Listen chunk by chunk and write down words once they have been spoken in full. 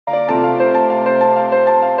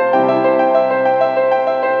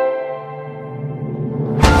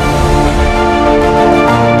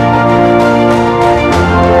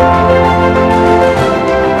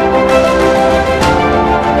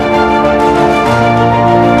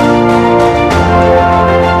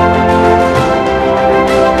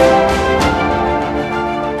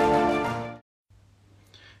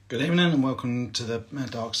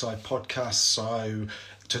Dark Side podcast. So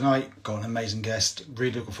tonight, got an amazing guest.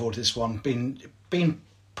 Really looking forward to this one. Been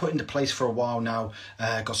put into place for a while now.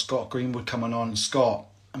 Got Scott Greenwood coming on. Scott,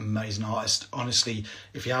 amazing artist. Honestly,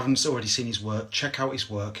 if you haven't already seen his work, check out his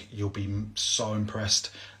work. You'll be so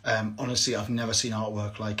impressed. Honestly, I've never seen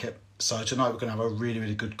artwork like it. So tonight we're going to have a really,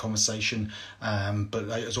 really good conversation. But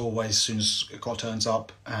as always, as soon as Scott turns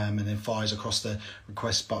up and then fires across the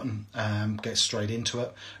request button, get straight into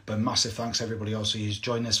it. But massive thanks to everybody else who's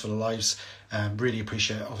joined us for the lives. Really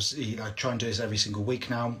appreciate it. Obviously, I try and do this every single week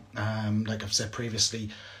now. Like I've said previously,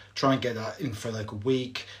 try and get that in for like a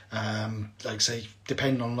week. Like say,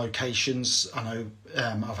 depending on locations, I know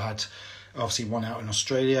I've had obviously one out in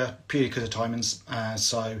Australia purely because of timings.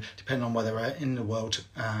 So depending on where they're at in the world,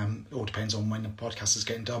 it all depends on when the podcast is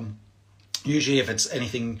getting done. Usually if it's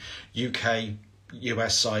anything UK,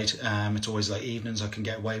 US side, it's always like evenings I can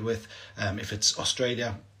get away with. If it's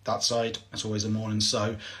Australia, that side, it's always the morning. So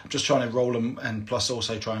I'm just trying to roll them, and plus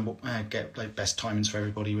also try and get like best timings for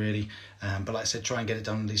everybody really. But like I said, try and get it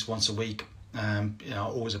done at least once a week. I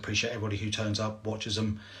always appreciate everybody who turns up, watches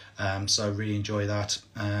them. So really enjoy that.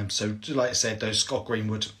 So like I said, though, Scott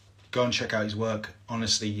Greenwood, go and check out his work.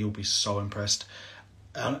 Honestly, you'll be so impressed.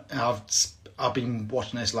 I've been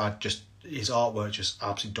watching this lad, just his artwork just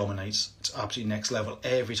absolutely dominates. It's absolutely next level.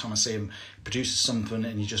 Every time I see him, he produces something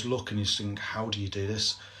and you just look and you think, how do you do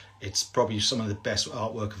this? It's probably some of the best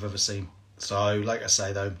artwork I've ever seen. So like I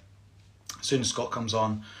say though, as soon as Scott comes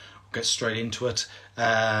on, we'll get straight into it.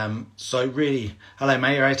 So really, hello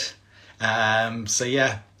mate, right?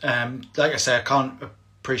 Like I say, I can't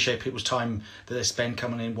appreciate people's time that they spend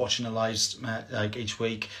coming in, watching the lives like each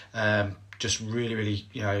week. Just really, really,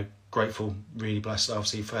 grateful, really blessed,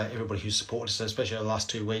 obviously, for everybody who's supported us, especially the last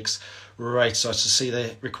 2 weeks. Right, so to see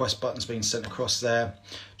the request buttons being sent across there,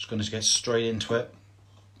 just going to get straight into it.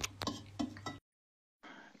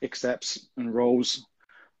 Accepts and rolls.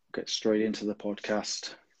 Get straight into the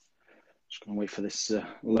podcast. Just going to wait for this to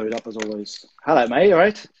load up as always. Hello, mate. All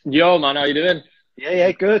right? Yo, man, how you doing? Yeah,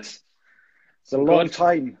 good. It's a long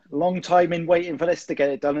time in waiting for this to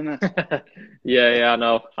get it done, isn't it? Yeah,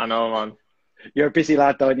 I know, man. You're a busy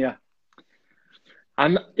lad, don't you?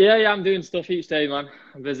 I'm doing stuff each day, man.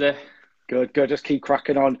 I'm busy. Good. Just keep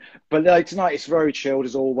cracking on. But tonight it's very chilled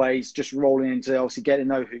as always. Just rolling into obviously getting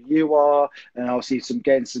to know who you are, and obviously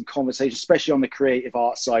getting some conversation, especially on the creative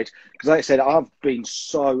art side. Because like I said, I've been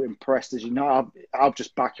so impressed, as you know. I'll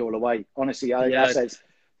just back you all the way. Honestly, I said it's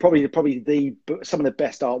probably some of the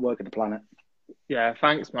best artwork on the planet. Yeah,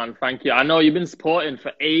 thanks, man. Thank you. I know you've been supporting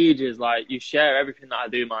for ages. Like you share everything that I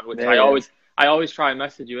do, man. Which I always try and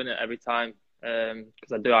message you in it every time.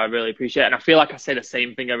 Because I really appreciate it. And I feel like I say the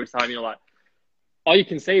same thing every time, like, all you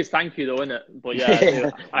can say is thank you though, innit? But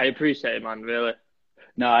yeah, I appreciate it, man, really.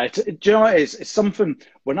 No, do you know what it is? It's something,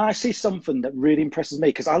 when I see something that really impresses me,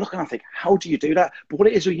 because I look and I think, how do you do that? But what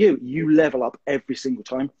it is with you level up every single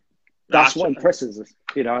time. That's what impresses us,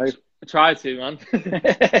 I try to, man.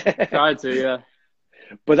 Try to, yeah.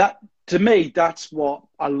 But that, to me, that's what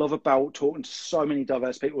I love about talking to so many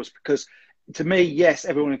diverse people, is because to me, yes,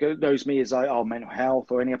 everyone who knows me is like, oh, mental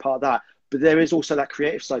health or any part of that. But there is also that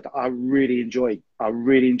creative side that I really enjoy. I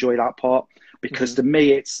really enjoy that part because to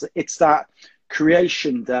me, it's that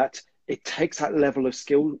creation that it takes that level of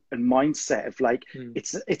skill and mindset of like,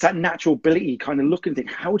 it's that natural ability kind of look and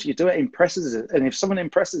think, how do you do it? Impresses us. And if someone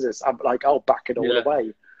impresses us, I'm like, I'll back it all the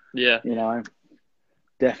way. Yeah.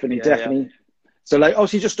 Definitely. Yeah. So like,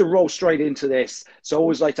 obviously just to roll straight into this. So I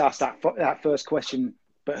always like to ask that first question,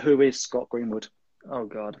 but who is Scott Greenwood? Oh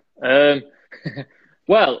God.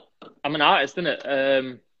 Well, I'm an artist,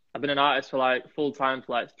 innit? I've been an artist for like full time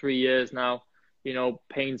for like 3 years now.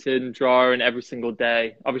 Painting, drawing every single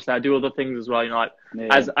day. Obviously, I do other things as well.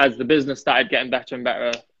 As the business started getting better and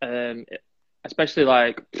better, especially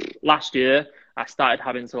like last year, I started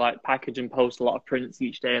having to like package and post a lot of prints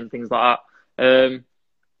each day and things like that.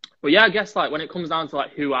 But yeah, I guess like when it comes down to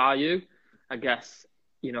like who are you, I guess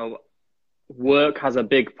work has a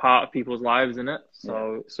big part of people's lives in it.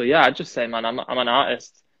 So yeah, I'd just say, man, I'm an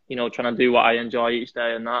artist, trying to do what I enjoy each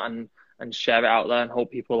day and that and share it out there and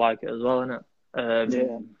hope people like it as well, innit?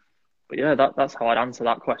 But yeah, that's how I'd answer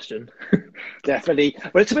that question. Definitely.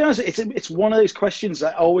 Well, to be honest, it's one of those questions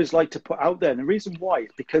that I always like to put out there. And the reason why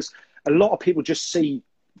is because a lot of people just see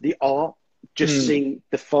the art, see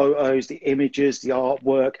the photos, the images, the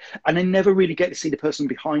artwork, and they never really get to see the person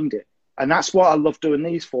behind it. And that's what I love doing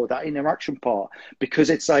these for, that interaction part, because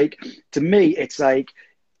it's like, to me, it's like,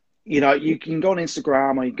 you can go on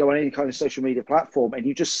Instagram or you go on any kind of social media platform and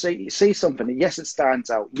you just see something. And yes, it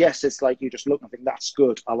stands out. Yes, it's like you just look and think that's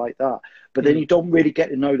good. I like that. But then you don't really get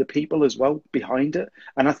to know the people as well behind it.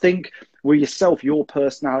 And I think with yourself, your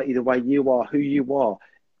personality, the way you are, who you are,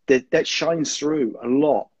 that shines through a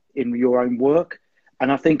lot in your own work.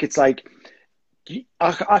 And I think it's like,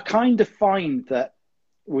 I kind of find that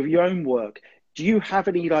with your own work, do you have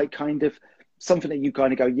any like kind of something that you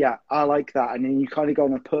kind of go, yeah, I like that, and then you kind of go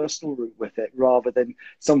on a personal route with it rather than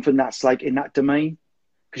something that's like in that domain?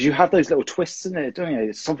 Because you have those little twists in it, don't you?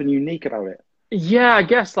 There's something unique about it. Yeah, I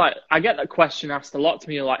guess like I get that question asked a lot to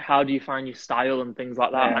me, like how do you find your style and things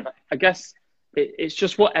like that. Yeah, And I guess it's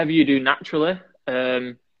just whatever you do naturally.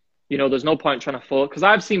 There's no point trying to follow because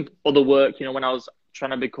I've seen other work. When I was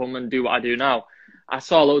trying to become and do what I do now, I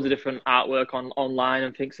saw loads of different artwork online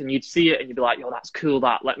and things, and you'd see it and you'd be like, "Yo, that's cool.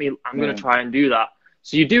 I'm gonna try and do that."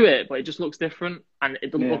 So you do it, but it just looks different and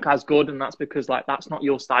it doesn't look as good, and that's because like that's not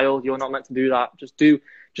your style. You're not meant to do that. Just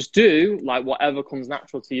do like whatever comes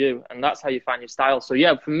natural to you, and that's how you find your style. So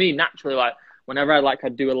yeah, for me, naturally, like whenever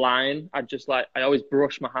I'd do a line, I always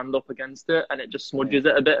brush my hand up against it, and it just smudges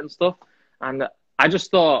it a bit and stuff. And I just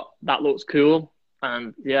thought that looks cool,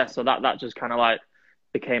 and yeah, so that just kind of like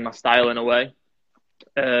became my style in a way.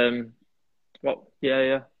 Yeah.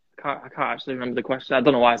 I can't actually remember the question. I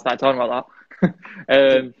don't know why I started talking about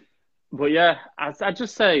that. But yeah, I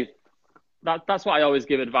just say that's what I always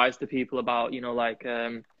give advice to people about. When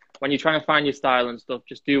you're trying to find your style and stuff,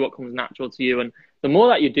 just do what comes natural to you. And the more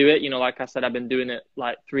that you do it, like I said, I've been doing it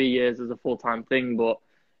like 3 years as a full-time thing, but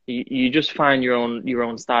you just find your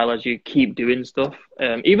own style as you keep doing stuff.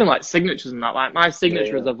 Even like signatures and that. Like my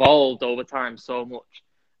signature has evolved over time so much.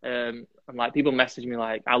 And like people message me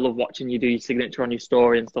like, I love watching you do your signature on your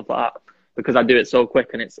story and stuff like that because I do it so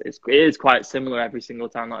quick, and it is quite similar every single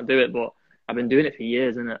time that I do it. But I've been doing it for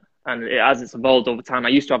years, innit? And it's evolved over time. I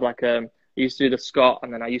used to have I used to do the Scott,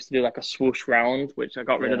 and then I used to do like a swoosh round, which I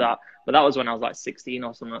got rid of that. But that was when I was like 16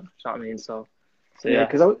 or something. You know what I mean? So yeah.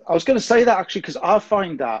 Because I was going to say that actually, because I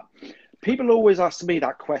find that people always ask me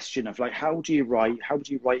that question of like, how do you write? How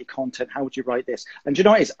do you write your content? How would you write this? And do you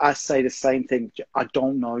know what it is? I say the same thing. I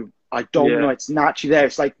don't know. I don't know. It's naturally there.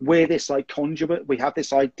 It's like we're this like conduit. We have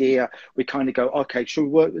this idea. We kind of go, okay, should we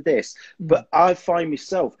work with this? But I find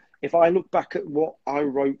myself, if I look back at what I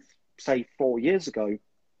wrote, say 4 years ago,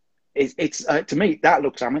 it's to me that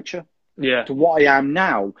looks amateur. To what I am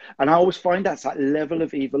now. And I always find that's that level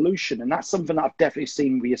of evolution. And that's something that I've definitely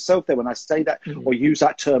seen with yourself there when I say that or use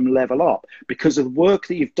that term level up, because of the work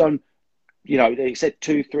that you've done, they said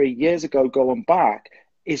 2-3 years ago, going back,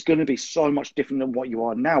 is going to be so much different than what you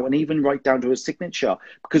are now. And even right down to a signature,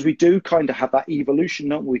 because we do kind of have that evolution,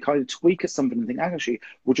 don't we? We kind of tweak at something and think, actually,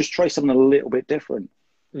 we'll just try something a little bit different.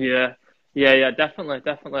 Yeah, definitely.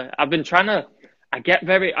 I've been trying to, I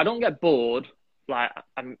don't get bored. Like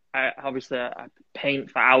I obviously I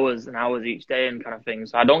paint for hours and hours each day and kind of thing,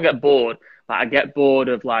 so I don't get bored. But I get bored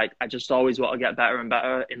of like I just always want to get better and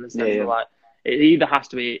better in the sense of like it either has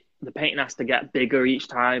to be the painting has to get bigger each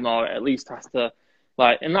time, or at least has to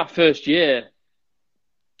like in that first year.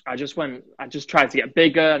 I just tried to get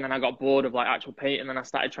bigger, and then I got bored of like actual painting, and then I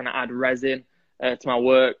started trying to add resin to my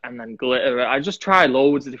work and then glitter. I just try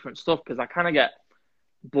loads of different stuff because I kind of get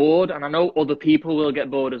bored, and I know other people will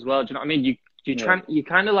get bored as well. Do you know what I mean? You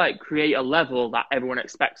kind of like create a level that everyone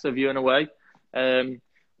expects of you in a way,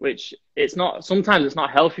 which sometimes it's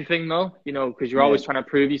not a healthy thing though, because you're always trying to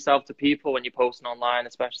prove yourself to people when you're posting online,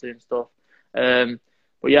 especially and stuff.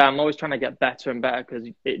 But yeah, I'm always trying to get better and better because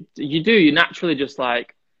you naturally just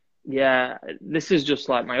like, yeah, this is just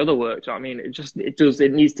like my other work. Do you know what I mean?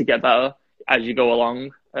 It needs to get better as you go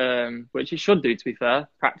along, which it should do, to be fair.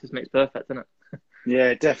 Practice makes perfect, isn't it?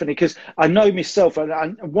 Yeah, definitely. Because I know myself,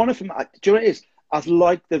 and one of them, do you know what it is? I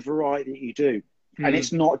like the variety that you do. And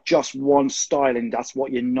it's not just one style, and that's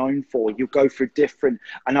what you're known for. You go through different,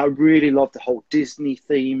 and I really love the whole Disney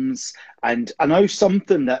themes. And I know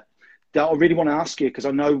something that I really want to ask you, because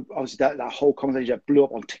I know obviously that whole conversation that blew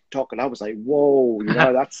up on TikTok, and I was like, whoa,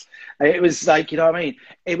 it was like, you know what I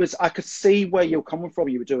mean? I could see where you're coming from.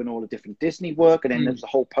 You were doing all the different Disney work, and then there was the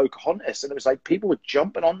whole Pocahontas, and it was like people were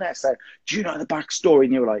jumping on there saying, do you know the backstory?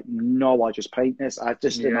 And you were like, no, I just paint this. I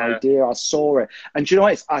just an idea. I saw it. And do you know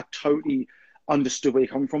what? I totally understood where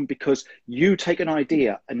you're coming from, because you take an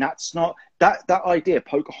idea, and that's not that idea.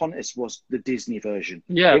 Pocahontas was the Disney version.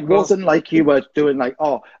 It wasn't like you were doing like,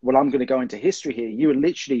 oh, well, I'm going to go into history here. You were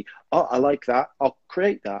literally, oh, I like that, I'll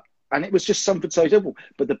create that. And it was just something so simple.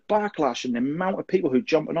 But the backlash and the amount of people who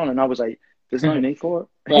jumping on, and I was like, there's no need for it.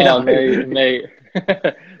 You Oh, know? mate.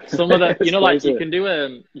 Some of the, It's like crazy.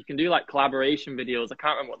 you can do like collaboration videos. I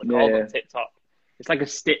can't remember what they're called on Yeah, TikTok. It's like a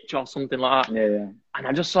stitch or something like that. yeah, yeah, And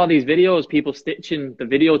I just saw these videos, people stitching the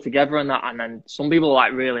video together and that, and then some people were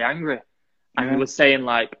like really angry and yeah, was saying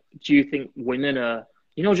like, "Do you think women are,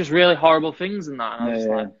 just really horrible things and that?" And I yeah, was just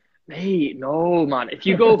yeah, like, "Mate, no, man. If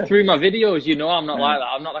you go through my videos, I'm not yeah, like that.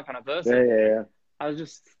 I'm not that kind of yeah, person." yeah, yeah. I was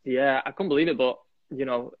just, yeah, I couldn't believe it, but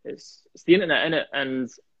it's the internet, innit? And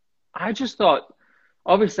I just thought,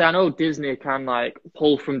 obviously, I know Disney can like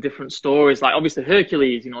pull from different stories. Like obviously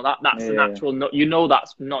Hercules, that's a Yeah, natural.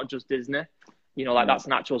 That's not just Disney. Like yeah. that's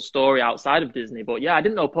an actual story outside of Disney. But yeah, I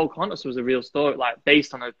didn't know Pocahontas was a real story, like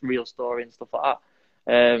based on a real story and stuff like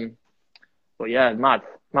that. But yeah, mad,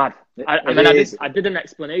 mad. And It then is. I did an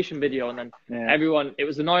explanation video, and then Yeah. everyone. It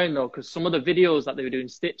was annoying though because some of the videos that they were doing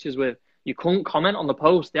stitches with, you couldn't comment on the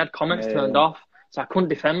post. They had comments turned Yeah. off, so I couldn't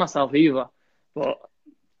defend myself either. But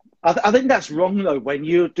I think that's wrong though when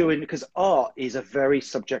you're doing because art is a very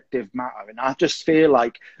subjective matter, and I just feel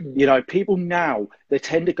like people now they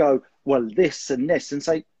tend to go well this and this and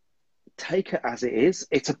say take it as it is.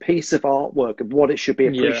 It's a piece of artwork and what it should be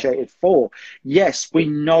yeah, appreciated for. Yes, we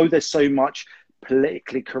know there's so much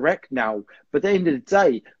politically correct now, but at the end of the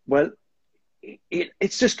day, well,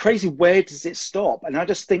 it's just crazy. Where does it stop? And I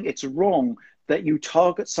just think it's wrong that you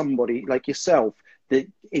target somebody like yourself that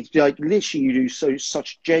it's like literally you do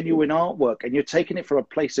such genuine artwork and you're taking it from a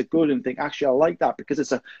place of good and think actually I like that because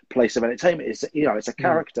it's a place of entertainment. It's it's a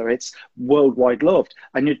character. It's worldwide loved,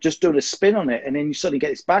 and you're just doing a spin on it, and then you suddenly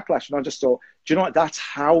get this backlash. And I just thought, do you know what? That's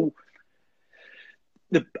how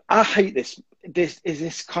I hate this. This is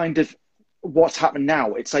this kind of what's happened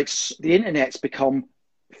now. It's like the internet's become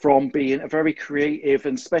from being a very creative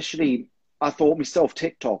and especially I thought myself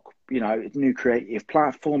TikTok, new creative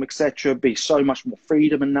platform, etc., be so much more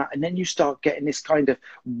freedom and that. And then you start getting this kind of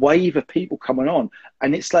wave of people coming on.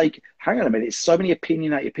 And it's like, hang on a minute, it's so many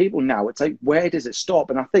opinionated people now. It's like, where does it stop?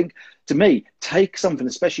 And I think to me, take something,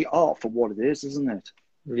 especially art, for what it is, isn't it?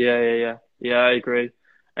 yeah, I agree.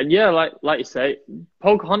 And yeah, like you say,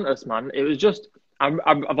 Pocahontas, man. It was just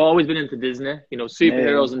I've always been into Disney, Yeah,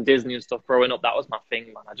 superheroes and Disney and stuff. Growing up, that was my thing,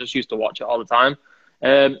 man. I just used to watch it all the time.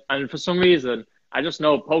 And for some reason, I just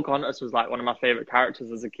know Pocahontas was like one of my favorite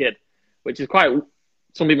characters as a kid, which is quite.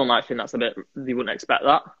 Some people might think that's a bit. They wouldn't expect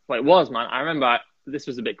that, but it was, man. I remember this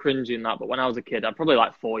was a bit cringy in that, but when I was a kid, I'm probably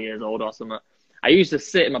like 4 years old or something. I used to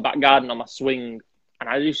sit in my back garden on my swing, and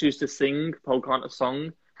I just used to sing Pocahontas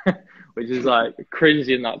song, which is like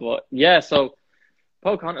cringy in that. But yeah, so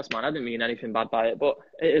Pocahontas, man, I didn't mean anything bad by it, but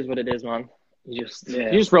it is what it is, man. You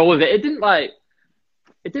yeah. just roll with it. It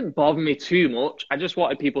didn't bother me too much. I just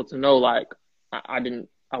wanted people to know, like, I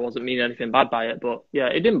wasn't meaning anything bad by it. But yeah,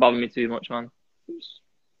 it didn't bother me too much, man.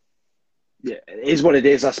 Yeah, it is what it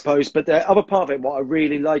is, I suppose. But the other part of it, what I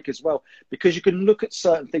really like as well, because you can look at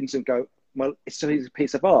certain things and go, well, it's a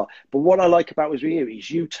piece of art. But what I like about with you is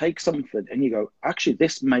you take something and you go, actually,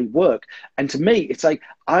 this may work. And to me, it's like,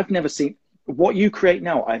 I've never seen what you create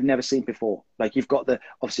now. I've never seen before. Like you've got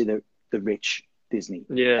obviously the rich Disney.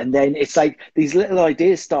 Yeah, And then it's like these little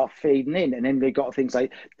ideas start feeding in. And then they got things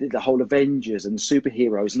like the whole Avengers and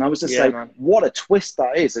superheroes. And I was just yeah, like, man. what a twist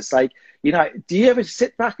that is. It's like, do you ever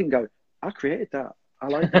sit back and go, I created that. I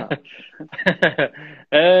like that.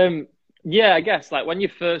 Yeah, I guess like when you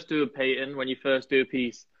first do a painting, when you first do a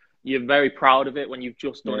piece, you're very proud of it when you've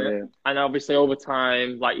just done it. Yeah, And obviously over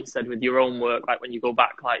time, like you said, with your own work, like when you go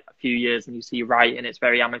back like a few years and you see writing, it's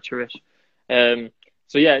very amateurish.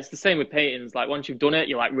 So yeah, it's the same with paintings. Like once you've done it,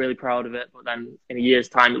 you're like really proud of it. But then in a year's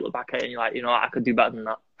time, you look back at it and you're like, I could do better than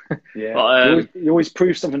that. yeah. But You always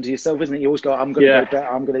prove something to yourself, isn't it? You always go, I'm going to yeah, go better.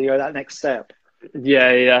 I'm going to go that next step.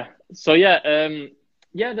 yeah. So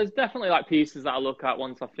yeah, there's definitely like pieces that I look at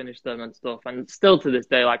once I finish them and stuff, and still to this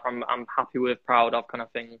day, like I'm happy with, proud of, kind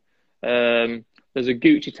of thing. There's a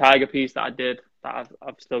Gucci Tiger piece that I did that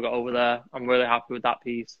I've still got over there. I'm really happy with that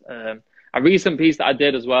piece. A recent piece that I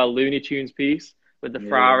did as well, Looney Tunes piece with the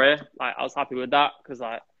Ferrari. Like I was happy with that because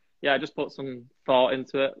like I just put some thought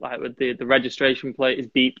into it. Like with the registration plate is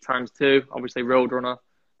beep ×2, obviously Roadrunner.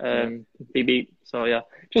 Beep beep. So yeah,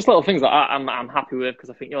 just little things that I'm happy with because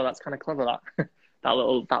I think that's kind of clever that that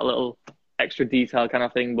little extra detail kind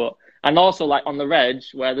of thing. But and also like on the reg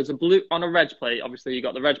where there's a blue on a reg plate, obviously you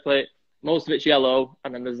got the reg plate, most of it's yellow,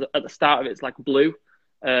 and then there's at the start of it, it's like blue,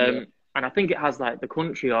 and I think it has like the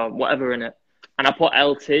country or whatever in it. And I put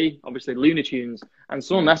LT, obviously Looney Tunes, and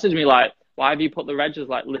someone messaged me like, "Why have you put the reg as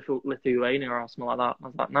like Lithuania or something like that?" I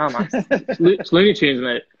was like, "No, man, it's Looney Tunes,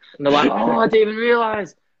 mate." And they're like, "Oh, I didn't even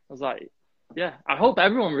realise." I was like, "Yeah, I hope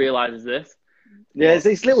everyone realises this." Yeah, it's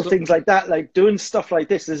these little things like that, like doing stuff like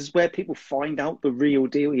this. This is where people find out the real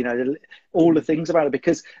deal, you know, all the things about it.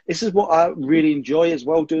 Because this is what I really enjoy as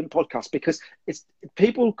well, doing podcasts, because it's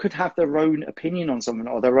people could have their own opinion on something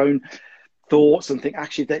or their own thoughts and think,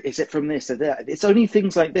 actually, is it from this or that? It's only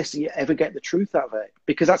things like this that you ever get the truth out of it,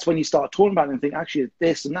 because that's when you start talking about it and think, actually,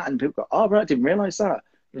 this and that, and people go, oh, right, I didn't realize that.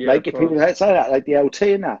 Yeah, like if people say that, like the LT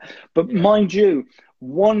and that. But mind you,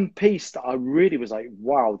 one piece that I really was like,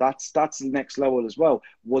 wow, that's the next level as well,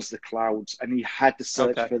 was the clouds. And you had to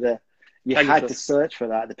search for had to search for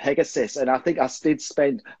that, the Pegasus. And I think I did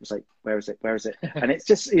spend, I was like, where is it? Where is it? And it's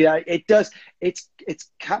just, you know, it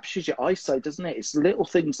captures your eyesight, doesn't it? It's little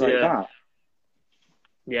things like that.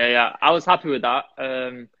 Yeah. I was happy with that.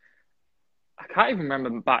 I can't even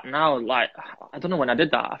remember back now. Like, I don't know when I did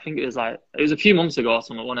that. I think it was a few months ago or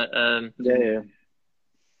something, wasn't it? Yeah.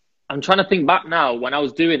 I'm trying to think back now when I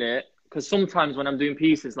was doing it, because sometimes when I'm doing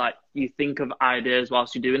pieces, like, you think of ideas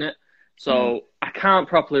whilst you're doing it. So I can't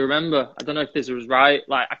properly remember. I don't know if this was right.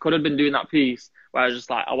 Like, I could have been doing that piece where I was just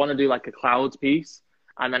like, I want to do like a clouds piece.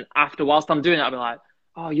 And then whilst I'm doing it, I'll be like,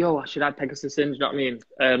 oh, yo, I should add Pegasus in. Do you know what I mean?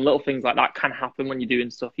 Little things like that can happen when you're doing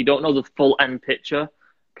stuff. You don't know the full end picture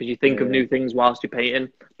because you think of new things whilst you're painting.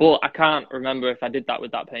 But I can't remember if I did that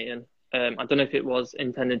with that painting. I don't know if it was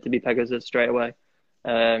intended to be Pegasus straight away.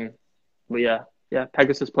 But yeah,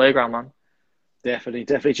 Pegasus Playground, man. Definitely.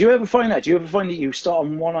 Do you ever find that? Do you ever find that you start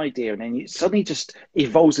on one idea and then it suddenly just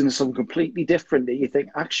evolves into something completely different that you think,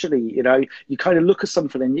 actually, you know, you kind of look at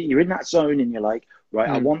something and you're in that zone and you're like, right,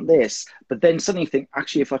 I want this. But then suddenly you think,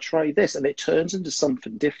 actually, if I try this, and it turns into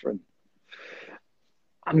something different.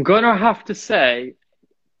 I'm going to have to say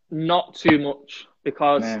not too much,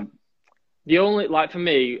 because the only, like, for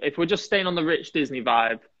me, if we're just staying on the rich Disney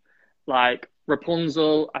vibe, like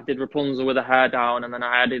Rapunzel, I did Rapunzel with her hair down, and then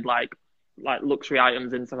I added like luxury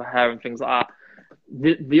items into her hair and things like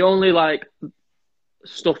that. The only like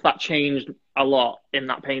stuff that changed a lot in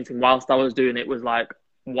that painting whilst I was doing it was like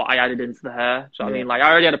what I added into the hair. So I mean, like, I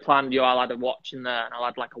already had a plan. I'll add a watch in there and I'll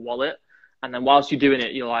add like a wallet. And then whilst you're doing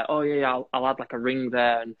it, you're like, oh yeah, I'll add like a ring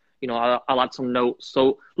there, and you know, I'll add some notes.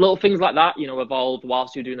 So little things like that, you know, evolved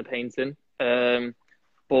whilst you're doing the painting.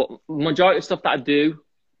 But majority of stuff that I do,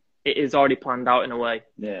 it is already planned out in a way.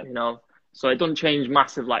 Yeah. You know, so it doesn't change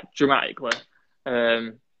massive, like, dramatically.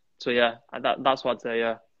 So yeah, that's what I'd say.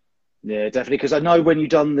 Yeah. Yeah, definitely. Because I know when you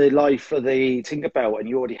done the live for the Tinkerbell and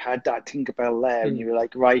you already had that Tinkerbell there, and you were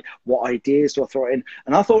like, right, what ideas do I throw in?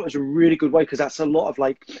 And I thought it was a really good way, because that's a lot of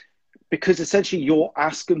like, because essentially you're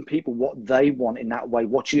asking people what they want in that way,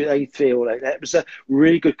 they feel like. It was a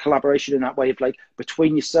really good collaboration in that way of like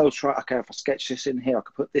between yourselves, try, okay, if I sketch this in here, I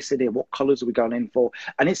could put this in here, what colors are we going in for?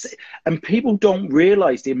 And people don't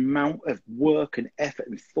realize the amount of work and effort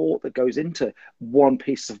and thought that goes into one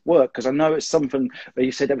piece of work. Because I know it's something where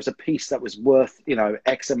you said there was a piece that was worth, you know,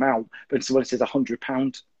 X amount, but someone says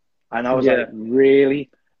 £100, and I was like, really?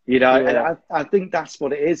 You know, and I think that's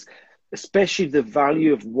what it is. Especially the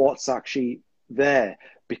value of what's actually there,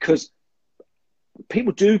 because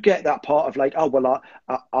people do get that part of like, oh, well,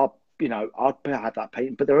 I'll have that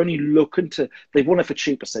painting, but they're only they want it for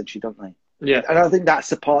cheap, essentially, don't they? Yeah. And I think that's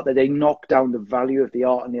the part that they knock down the value of the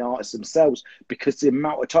art and the artists themselves, because the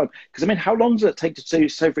amount of time. Because I mean, how long does it take to do,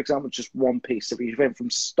 say, for example, just one piece, if you went from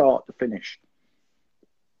start to finish?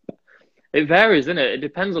 It varies, isn't it? It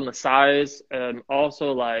depends on the size.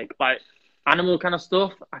 Also, like animal kind of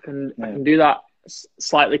stuff, I can do that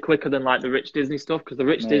slightly quicker than like the rich Disney stuff, because the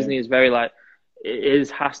rich Disney is very like,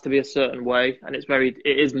 has to be a certain way, and it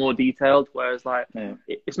is more detailed, whereas like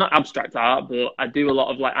it's not abstract art, but I do a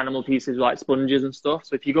lot of like animal pieces with like sponges and stuff.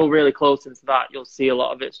 So if you go really close into that, you'll see a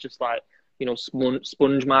lot of it's just like, you know,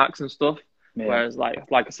 sponge marks and stuff. Whereas like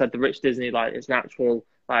I said, the rich Disney, like, it's natural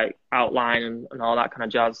like outline and all that kind of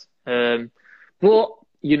jazz. But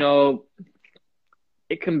you know,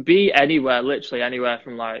 it can be anywhere, literally anywhere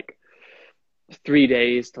from like 3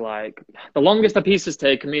 days to like, the longest a piece has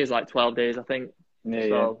taken me is like 12 days, I think.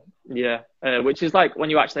 Which is like, when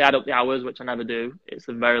you actually add up the hours, which I never do, it's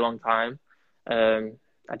a very long time.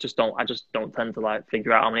 I just don't tend to like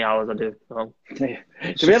figure out how many hours I do. So.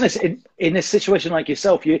 To be honest, in a situation like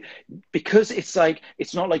yourself, because it's like,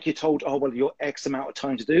 it's not like you're told, oh, well, you're X amount of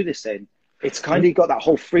time to do this then. It's kind of got that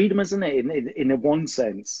whole freedom, isn't it, in a one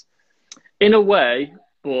sense? In a way,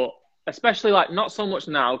 but especially like not so much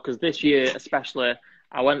now, because this year especially,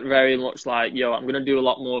 I went very much like, yo, I'm going to do a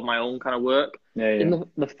lot more of my own kind of work. In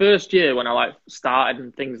the first year when I like started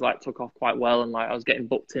and things like took off quite well and like I was getting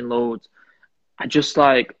booked in loads, I just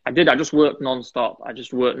worked non-stop. I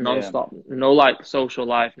just worked non-stop. No like social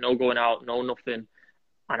life, no going out, no nothing.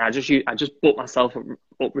 And I just booked myself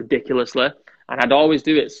up ridiculously. And I'd always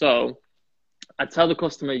do it. So I'd tell the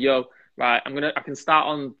customer, yo, right, I can start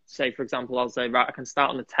on, say, for example, I'll say, right, I can start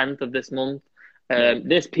on the 10th of this month.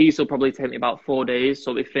 This piece will probably take me about 4 days.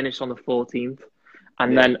 So it'll be finished on the 14th.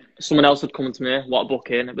 And then someone else would come to me, what, book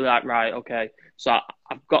in? I'd be like, right, okay. So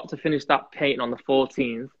I've got to finish that painting on the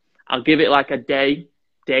 14th. I'll give it like a day,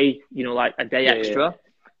 you know, like a day extra.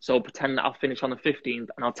 So pretend that I'll finish on the 15th.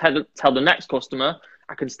 And I'll tell the next customer,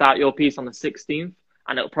 I can start your piece on the 16th.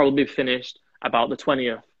 And it'll probably be finished about the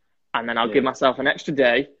 20th. And then I'll give myself an extra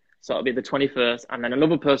day. So it'll be the 21st. And then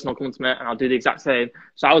another person will come to me and I'll do the exact same.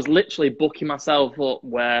 So I was literally booking myself up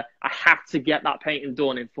where I had to get that painting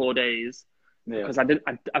done in 4 days. Because I could,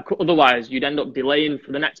 otherwise you'd end up delaying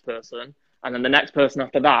for the next person. And then the next person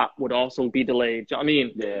after that would also be delayed. Do you know what I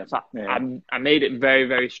mean? Yeah. So I made it very,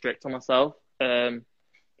 very strict on myself.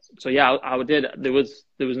 So yeah, I did. There was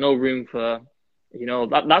no room for, you know,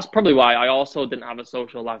 that's probably why I also didn't have a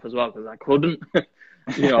social life as well, because I couldn't.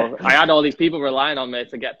 You know, I had all these people relying on me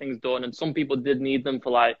to get things done, and some people did need them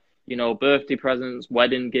for, like, you know, birthday presents,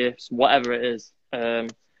 wedding gifts, whatever it is.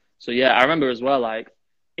 So yeah, I remember as well, like,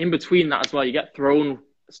 in between that as well, you get thrown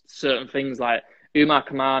certain things like Umar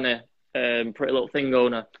Kamani, Pretty Little Thing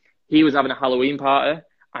owner. He was having a Halloween party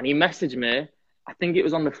and he messaged me. I think it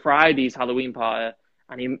was on the Friday's Halloween party,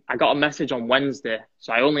 and I got a message on Wednesday.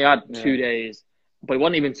 So I only had 2 days, but it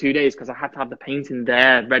wasn't even 2 days because I had to have the painting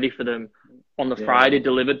there ready for them on the Friday,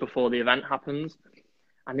 delivered before the event happens.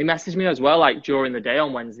 And they messaged me as well, like during the day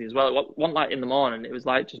on Wednesday as well. It wasn't like in the morning, it was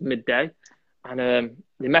like just midday. And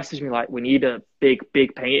they messaged me like, we need a big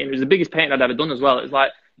painting. It was the biggest painting I'd ever done as well. It was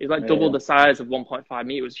like double the size of 1.5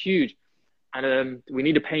 meters. It was huge. And we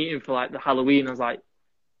need a painting for like the Halloween. I was like,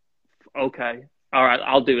 okay, all right,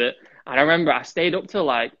 I'll do it. And I remember I stayed up till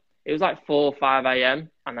like, it was like 4 or 5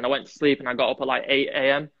 a.m. And then I went to sleep and I got up at like 8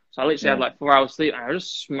 a.m. So I literally had like 4 hours sleep and I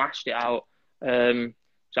just smashed it out. Do you know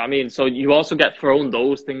what I mean? So you also get thrown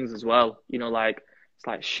those things as well. You know, like, it's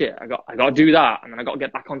like, shit, I got to do that. And then I got to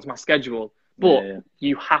get back onto my schedule. But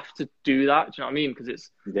you have to do that. Do you know what I mean? Because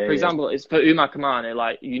it's, for example, it's for Umar Kamani,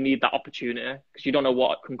 like, you need that opportunity because you don't know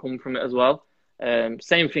what can come from it as well.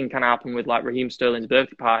 Same thing can happen with like Raheem Sterling's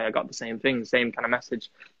birthday party. I got the same thing, same kind of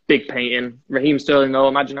message. Big painting. Raheem Sterling, though,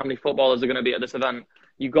 imagine how many footballers are going to be at this event.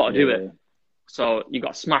 You've got to do it. So you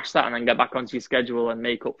got to smash that and then get back onto your schedule and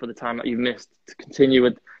make up for the time that you've missed to continue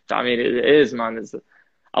with. Do you know what I mean? It is, man. It's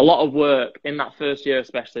a lot of work in that first year,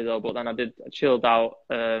 especially though. But then I chilled out.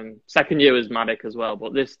 Second year was manic as well,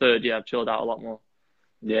 but this third year I've chilled out a lot more.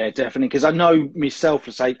 Yeah, definitely. Because I know myself,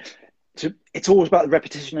 it's always about the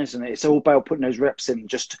repetition, isn't it? It's all about putting those reps in.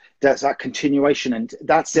 Just that's that continuation, and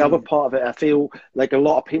that's the other part of it. I feel like a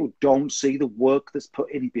lot of people don't see the work that's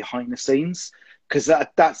put in behind the scenes, because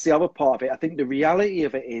that's the other part of it. I think the reality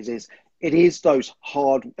of it is it is that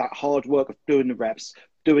hard work of doing the reps,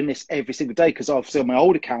 doing this every single day. Because obviously on my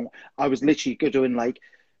old account, I was literally doing like,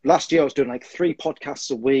 last year I was doing like 3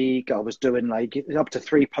 podcasts a week. I was doing like up to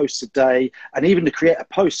 3 posts a day. And even to create a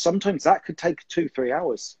post, sometimes that could take 2-3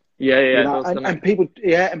 hours. Yeah. You know? And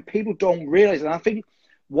people don't realize. And I think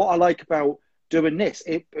what I like about doing this,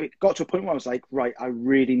 it got to a point where I was like, right, I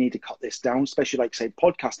really need to cut this down, especially like, say,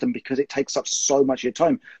 podcasting, because it takes up so much of your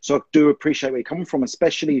time. So I do appreciate where you're coming from,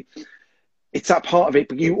 especially it's that part of it,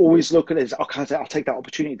 but you always look at it as, okay, I'll take that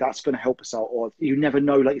opportunity. That's going to help us out. Or you never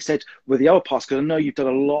know, like you said, with the other parts, because I know you've done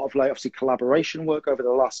a lot of, like, obviously collaboration work over the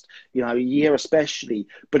last, year especially,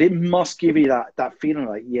 but it must give you that feeling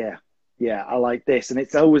like, yeah, I like this. And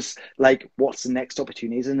it's always like, what's the next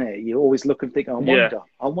opportunity, isn't it? You always look and think, I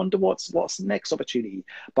wonder what's the next opportunity.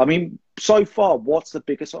 But I mean, so far, what's the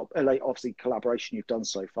biggest, obviously, collaboration you've done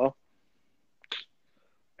so far?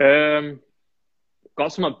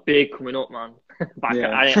 Got something big coming up, man. But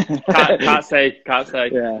I can't say.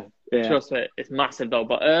 Yeah. Trust me, it's massive though.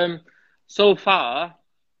 But so far,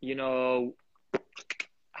 Harry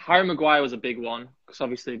Maguire was a big one because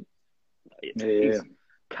obviously he's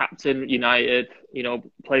captain United.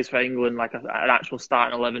 Plays for England like an actual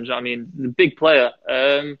starting 11. Do you know what I mean? The big player.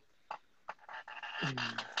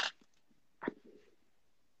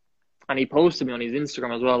 And he posted me on his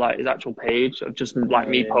Instagram as well, like his actual page of just like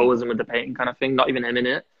me posing with the painting kind of thing, not even him in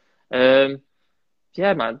it.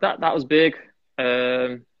 Yeah, man, that was big.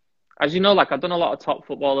 As you know, like I've done a lot of top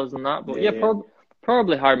footballers and that, but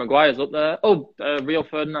probably Harry Maguire's up there. Oh, Rio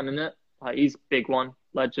Ferdinand in it, like he's big one,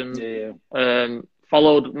 legend.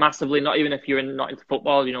 Followed massively. Not even if you're not into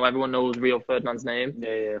football, everyone knows Rio Ferdinand's name.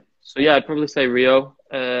 So yeah, I'd probably say Rio.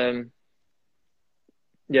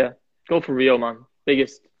 Yeah, go for Rio, man.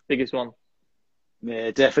 Biggest one.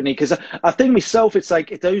 Yeah, definitely. Because I think myself, it's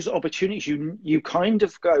like those opportunities, you kind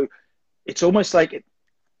of go, it's almost like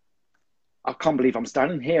I can't believe I'm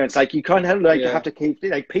standing here. It's like you kind of like have to keep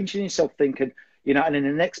like pinching yourself, thinking, you know, and then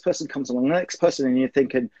the next person comes along, the next person, and you're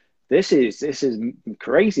thinking, this is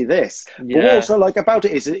crazy. This, but what I also like about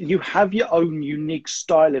it is that you have your own unique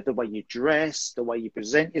style of the way you dress, the way you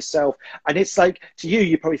present yourself, and it's like to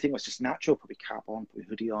you probably think, well, it's just natural. Put my cap on, put a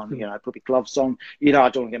hoodie on, you know, put my gloves on. You know, I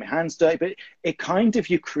don't want to get my hands dirty, but it kind of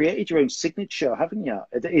you created your own signature, haven't you?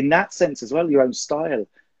 In that sense as well, your own style.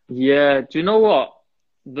 Yeah. Do you know what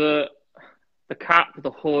the cap,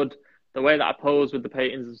 the hood, the way that I pose with the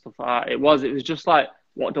paintings and stuff like that, it was just like,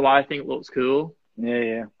 what do I think looks cool?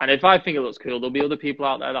 Yeah. And if I think it looks cool, there'll be other people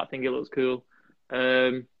out there that think it looks cool.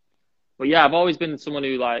 But yeah, I've always been someone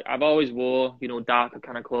who like, I've always wore, you know, darker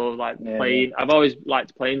kind of clothes, like plain. I've always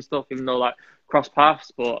liked plain stuff, even though like cross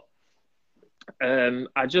paths. But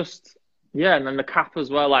I just, and then the cap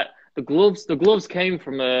as well. Like the gloves came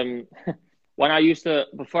from when I used to,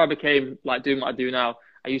 before I became like doing what I do now,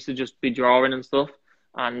 I used to just be drawing and stuff.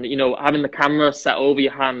 And you know, having the camera set over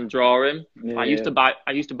your hand drawing, I used to bite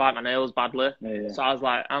my nails badly. So I was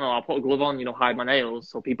like, I don't know, I'll put a glove on, you know, hide my nails,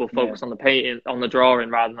 so people focus on the painting, on the drawing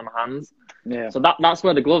rather than my hands. So that's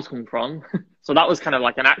where the gloves come from. So that was kind of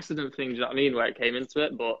like an accident thing, do you know what I mean, where it came into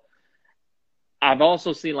it. But I've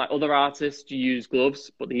also seen like other artists use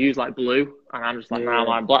gloves, but they use like blue, and I'm just like, nah,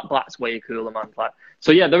 man, black's way cooler, man. Like,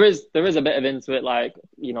 so yeah, there is a bit of into it, like,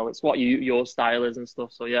 you know, it's what your style is and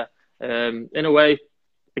stuff. So yeah, in a way,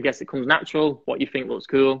 I guess it comes natural, what you think looks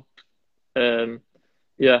cool. So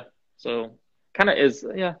kind of is,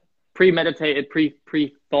 premeditated,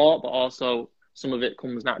 pre-thought, but also some of it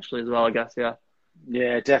comes naturally as well, I guess,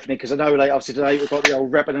 Yeah, definitely, because I know, like, obviously today we've got the old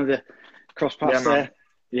repping of the cross paths there.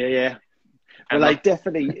 Yeah. But, like,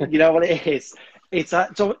 definitely, you know what it is? It's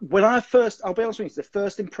so when I first, I'll be honest with you, the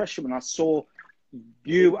first impression when I saw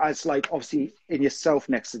you as, like, obviously in yourself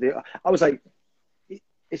next to the, I was like,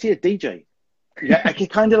 is he a DJ? Yeah, I could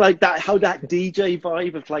kind of like that, how that DJ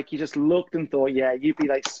vibe of like, you just looked and thought, yeah, you'd be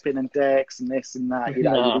like spinning decks and this and that, you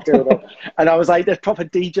know, you'd be doing it. And I was like, there's proper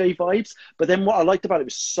DJ vibes. But then what I liked about it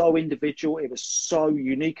was so individual. It was so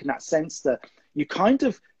unique in that sense that you kind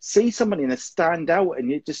of see somebody and they stand out and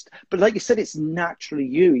you just, but like you said, it's naturally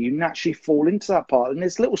you naturally fall into that part. And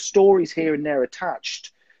there's little stories here and there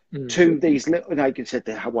attached to these little, like you said,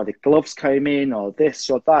 how the gloves came in or this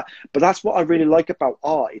or that. But that's what I really like about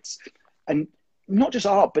art. And not just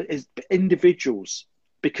art, but as individuals,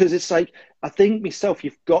 because it's like, I think myself,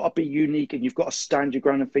 you've got to be unique and you've got to stand your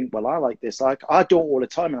ground and think, well, I like this. I do it all the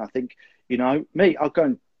time. And I think, you know, me, I'll go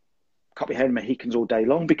and cut my hair in Mohicans all day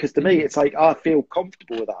long, because to me, it's like, I feel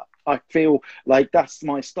comfortable with that. I feel like that's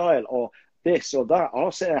my style, or this or that.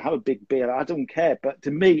 I'll sit there and have a big beard. I don't care. But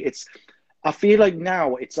to me, I feel like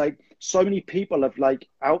now it's like so many people have like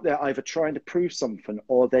out there either trying to prove something,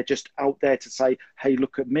 or they're just out there to say, hey,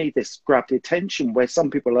 look at me, this grabbed the attention, where some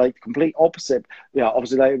people are like complete opposite. Yeah,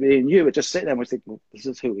 obviously like me and you are just sitting there and we think, well, this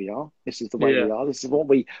is who we are. This is the way we are. This is what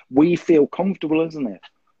we feel comfortable, isn't it?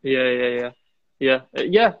 Yeah,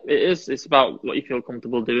 it is. It's about what you feel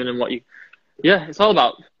comfortable doing and what you, it's all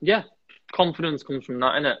about, confidence comes from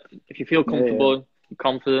that, innit? If you feel comfortable, you're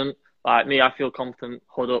confident. Like me, I feel confident,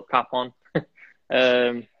 hood up, cap on.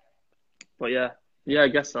 But I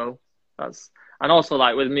guess so. And also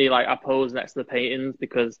like with me, like I pose next to the paintings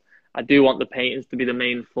because I do want the paintings to be the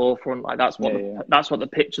main forefront. Like that's what that's what the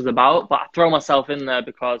picture's about. But I throw myself in there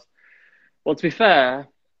because, well, to be fair,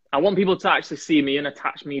 I want people to actually see me and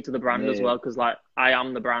attach me to the brand as well, because like I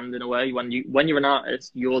am the brand in a way. When you're an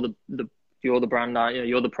artist, you're the brand, aren't you?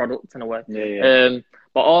 You're the product in a way.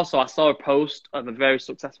 But also, I saw a post of a very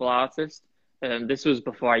successful artist. This was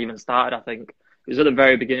before I even started, I think. It was at the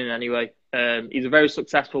very beginning anyway. He's a very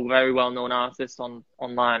successful, very well-known artist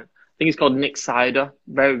online. I think he's called Nick Sider.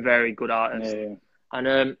 Very, very good artist.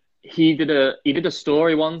 And he did a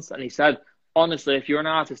story once, and he said, honestly, if you're an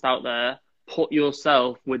artist out there, put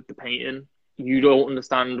yourself with the painting. You don't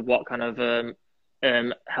understand what kind of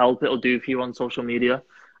help it'll do for you on social media.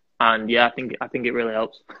 And I think it really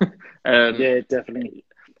helps. Definitely.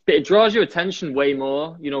 But it draws your attention way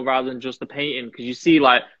more, you know, rather than just the painting. Because you see,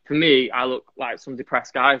 like, for me, I look like some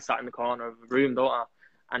depressed guy sat in the corner of the room, don't I?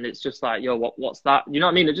 And it's just like, yo, what's that? You know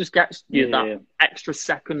what I mean? It just gets you that extra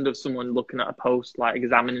second of someone looking at a post, like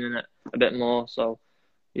examining it a bit more. So,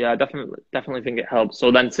 yeah, I definitely think it helps.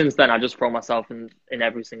 So then, since then, I just throw myself in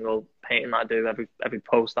every single painting that I do, every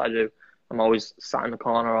post that I do. I'm always sat in the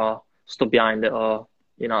corner or stood behind it, or,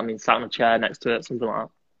 you know what I mean, sat on a chair next to it, something like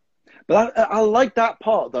that. But I like that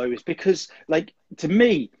part, though, is because, like, to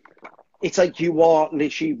me, it's like you are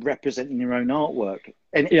literally representing your own artwork.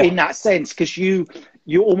 And in that sense, because you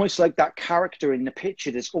you're almost like that character in the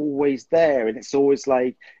picture that's always there, and it's always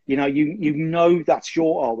like, you know that's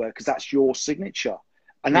your artwork because that's your signature,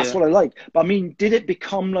 and that's what I like. But I mean, did it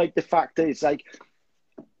become like the fact that it's like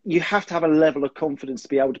you have to have a level of confidence to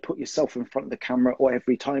be able to put yourself in front of the camera or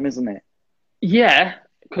every time, isn't it? Yeah,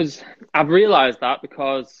 because I've realized that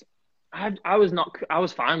because I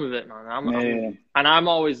was fine with it, man. And I'm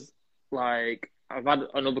always like, I've had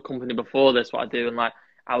another company before this, what I do, and like,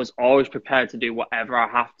 I was always prepared to do whatever I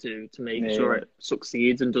have to make sure it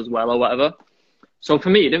succeeds and does well or whatever. So for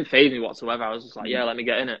me, it didn't faze me whatsoever. I was just like, yeah, let me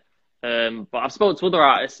get in it. But I've spoken to other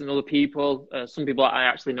artists and other people, some people that I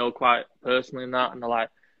actually know quite personally in that, and they're like,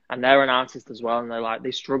 and they're an artist as well, and they're like,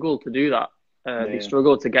 they struggle to do that. They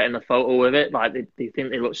struggle to get in the photo with it. Like they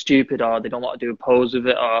think they look stupid, or they don't want to do a pose with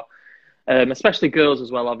it, or especially girls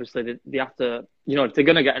as well. Obviously, they have to, if they're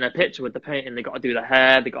gonna get in a picture with the painting, they got to do their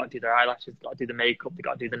hair, they got to do their eyelashes, they got to do the makeup, they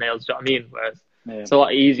got to do the nails. Do you know what I mean? Whereas it's a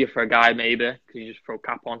lot easier for a guy maybe because you just throw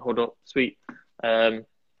cap on, hood up, sweet.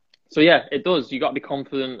 So yeah, it does. You got to be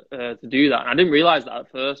confident to do that. And I didn't realize that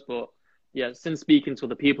at first, but yeah, since speaking to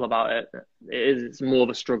other people about it, it's more of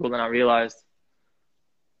a struggle than I realized.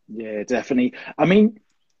 Yeah, definitely. I mean,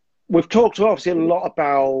 we've talked obviously a lot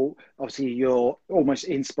about obviously your almost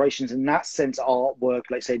inspirations in that sense, artwork,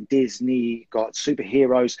 like say Disney, got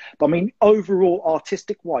superheroes. But I mean, overall,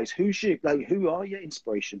 artistic wise, who are your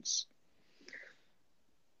inspirations?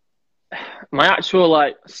 My actual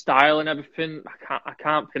like style and everything, I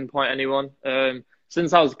can't pinpoint anyone.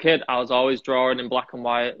 Since I was a kid, I was always drawing in black and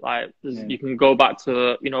white. Like you can go back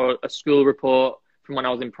to a school report from when I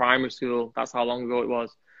was in primary school. That's how long ago it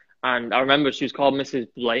was. And I remember she was called Mrs.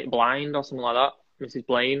 Blind or something like that, Mrs.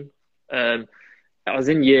 Blaine. I was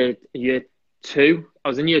in year two. I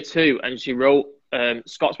was in year two, and she wrote,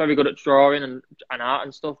 Scott's very good at drawing and art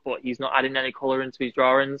and stuff, but he's not adding any colour into his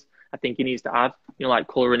drawings. I think he needs to add, like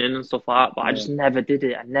colouring in and stuff like that. But I just never did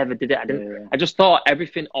it. I didn't. Yeah. I just thought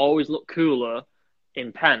everything always looked cooler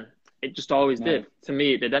in pen. It just always did. To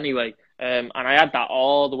me, it did anyway. And I had that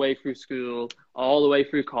all the way through school, all the way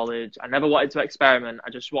through college. I never wanted to experiment. I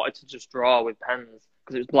just wanted to just draw with pens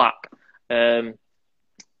because it was black.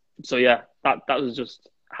 So yeah, that was just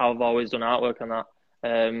how I've always done artwork on that.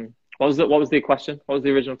 What was the question? What was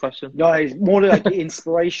the original question? No, it's more like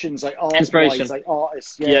inspirations, like inspiration, like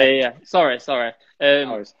artists. Yeah. Sorry.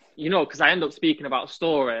 Because I end up speaking about a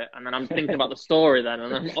story, and then I'm thinking about the story then,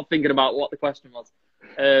 and I'm not thinking about what the question was.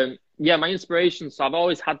 My inspiration. So I've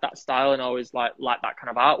always had that style and always like that kind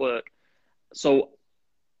of artwork. So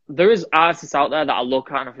there is artists out there that I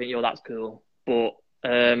look at and I think, yo, that's cool. But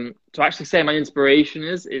to actually say my inspiration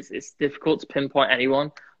it's difficult to pinpoint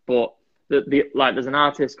anyone. But there's an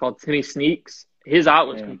artist called Timmy Sneaks. His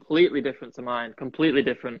artwork's completely different to mine, completely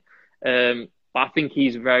different. But I think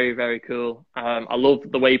he's very, very cool. I love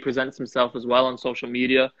the way he presents himself as well on social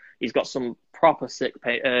media. He's got some proper sick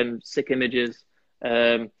images.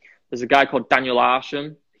 There's a guy called Daniel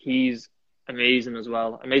Arsham. He's amazing as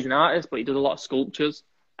well. Amazing artist, but he does a lot of sculptures.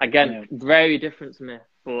 Again, very different to me.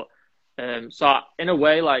 But so in a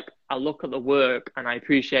way, like I look at the work and I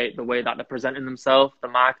appreciate the way that they're presenting themselves, the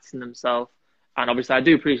marketing themselves. And obviously I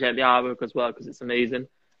do appreciate the artwork as well because it's amazing.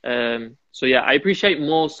 So yeah, I appreciate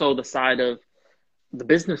more so the side of the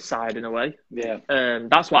business side in a way. Yeah.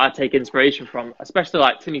 That's what I take inspiration from, especially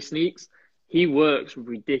like Timmy Sneaks. He works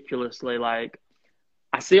ridiculously. Like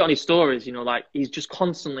I see it on his stories, like he's just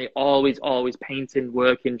constantly always painting,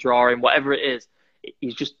 working, drawing, whatever it is.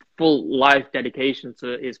 He's just full life dedication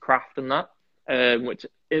to his craft and that, which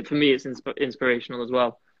for me, it's inspirational as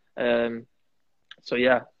well. So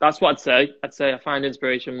yeah, that's what I'd say. I'd say I find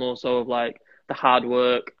inspiration more so of like the hard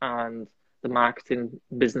work and the marketing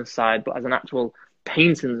business side, but as an actual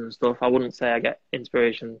paintings and stuff, I wouldn't say I get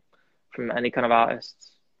inspiration from any kind of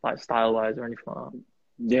artists, like style-wise or anything like that.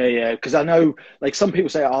 Yeah, because I know, like, some people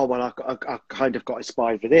say, oh, well, I kind of got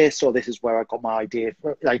inspired for this, or this is where I got my idea,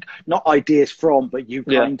 like, not ideas from, but you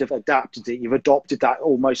kind of adapted it. You've adopted that,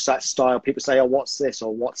 almost that style. People say, oh, what's this,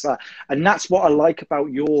 or what's that? And that's what I like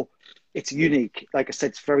about it's unique. Like I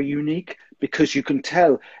said, it's very unique, because you can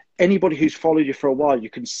tell anybody who's followed you for a while,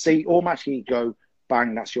 you can see, automatically go,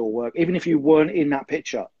 bang, that's your work. Even if you weren't in that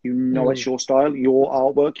picture, it's your style, your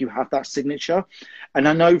artwork, you have that signature. And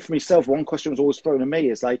I know for myself, one question was always thrown at me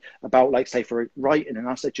is like about, like, say, for writing. And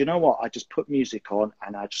I said, you know what? I just put music on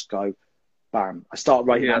and I just go, bam, I start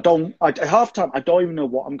writing. Half time, I don't even know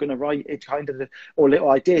what I'm going to write. It kind of, or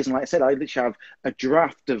little ideas. And like I said, I literally have a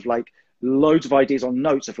draft of like loads of ideas on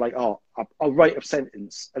notes of like, oh, I'll write a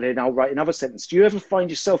sentence and then I'll write another sentence. Do you ever find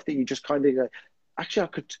yourself that you just kind of actually, I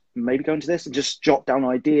could maybe go into this and just jot down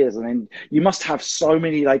ideas. And then you must have so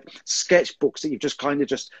many like sketchbooks that you've just kind of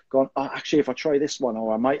just gone, oh, actually, if I try this one,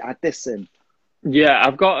 or I might add this in. Yeah,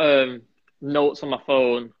 I've got notes on my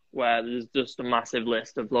phone where there's just a massive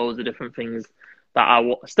list of loads of different things that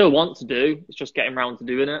still want to do. It's just getting around to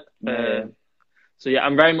doing it. Yeah. So yeah,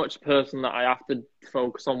 I'm very much a person that I have to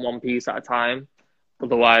focus on one piece at a time.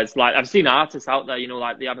 Otherwise, like I've seen artists out there, you know,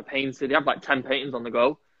 like they have a painting, they have like 10 paintings on the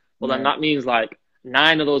go. Well, then that means like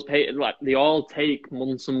 9 of those paintings, like they all take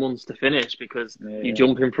months and months to finish because you're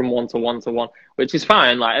jumping from one to one to one, which is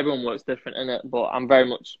fine. Like everyone works different in it, but I'm very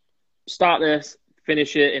much start this,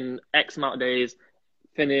 finish it in X amount of days,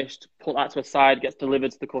 finished, put that to a side, gets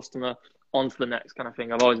delivered to the customer, on to the next kind of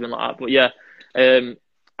thing. I've always been like that. But yeah,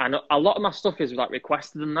 and a lot of my stuff is like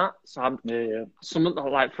requested and that. So some of the,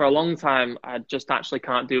 like for a long time, I just actually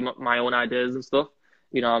can't do my own ideas and stuff.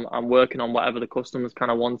 You know, I'm working on whatever the customer's kind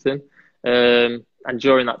of wanting. And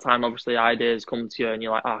during that time, obviously, ideas come to you and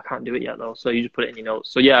you're like, oh, I can't do it yet though. So you just put it in your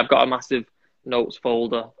notes. So yeah, I've got a massive notes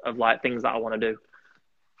folder of like things that I want to do.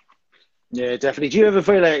 Yeah, definitely. Do you ever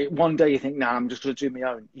feel like one day you think, nah, I'm just going to do my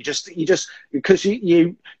own? You just because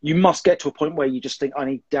you must get to a point where you just think, I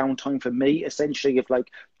need downtime for me, essentially, of like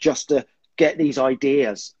just to get these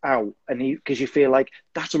ideas out, and because you feel like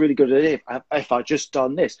that's a really good idea if I just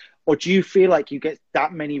done this. Or do you feel like you get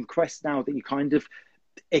that many requests now that you kind of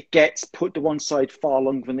it gets put to one side far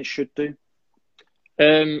longer than it should do?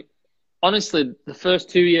 Honestly, the first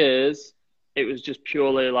 2 years, it was just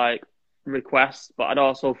purely like requests, but I'd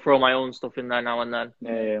also throw my own stuff in there now and then.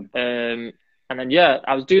 And then yeah,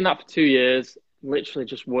 I was doing that for 2 years, literally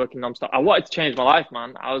just working nonstop. I wanted to change my life,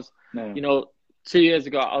 man. I was, you know, 2 years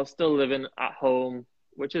ago, I was still living at home,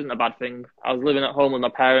 which isn't a bad thing. I was living at home with my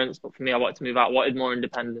parents, but for me, I wanted to move out, wanted more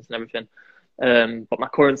independence and everything. But my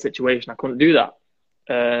current situation, I couldn't do that.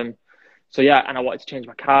 So yeah, and I wanted to change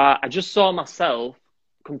my car. I just saw myself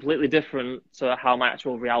completely different to how my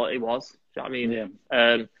actual reality was. Do you know what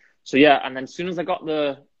I mean? So yeah, and then as soon as I got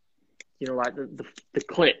the, you know, like the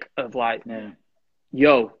click of like,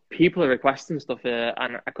 yo, people are requesting stuff here,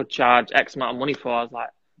 and I could charge X amount of money for. I was like,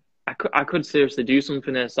 I could seriously do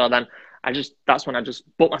something here. So then that's when I just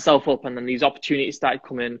booked myself up, and then these opportunities started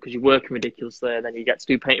coming because you're working ridiculously, and then you get to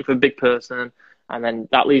do painting for a big person, and then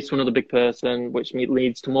that leads to another big person, which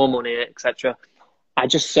leads to more money, etc. I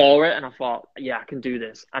just saw it and I thought, yeah, I can do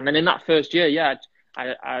this. And then in that first year, yeah,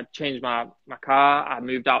 I changed my car. I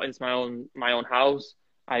moved out into my own house.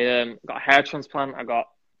 I got a hair transplant. I got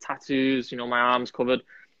tattoos, you know, my arms covered.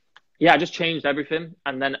 Yeah, I just changed everything.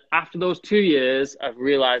 And then after those 2 years of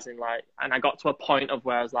realizing like, and I got to a point of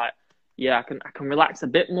where I was like, yeah, I can relax a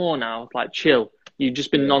bit more now, like chill. You've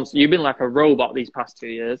been like a robot these past 2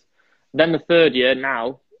 years. Then the third year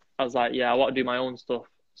now, I was like, yeah, I want to do my own stuff.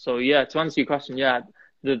 So yeah, to answer your question, yeah,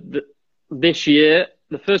 this year,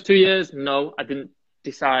 the first 2 years, no, I didn't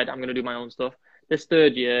decide I'm going to do my own stuff. This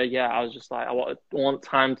third year, yeah, I was just like, I want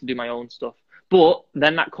time to do my own stuff. But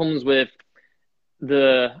then that comes with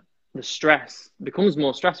the stress. It becomes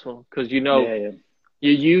more stressful because, you know,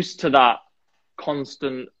 you're used to that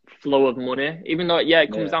constant flow of money, even though,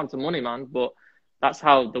 it comes down to money, man. But that's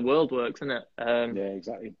how the world works, isn't it? Yeah,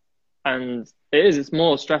 exactly. And it's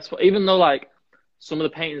more stressful, even though like some of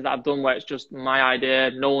the paintings that I've done where it's just my idea,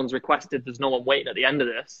 no one's requested, there's no one waiting at the end of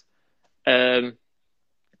this.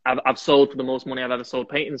 I've sold for the most money I've ever sold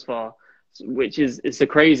paintings for, which it's a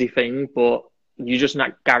crazy thing, but you're just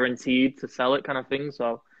not guaranteed to sell it kind of thing.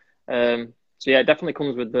 So yeah, it definitely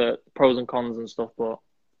comes with the pros and cons and stuff, but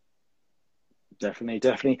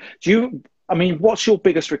definitely. What's your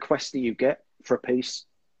biggest request that you get for a piece?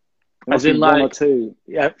 As in like 1 or 2,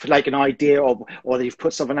 for like an idea, or you've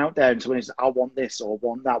put something out there and someone says, I want this or I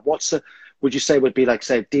want that. Would you say would be like,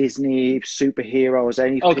 say, Disney, superheroes,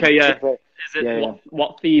 anything? Okay, yeah. Is it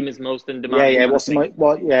what theme is most in demand? What's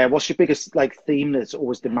your biggest like theme that's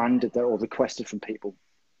always demanded or requested from people?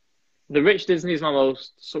 The Rich Disney is my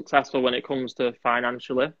most successful when it comes to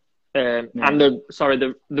financially. And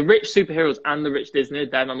the rich superheroes and the Rich Disney,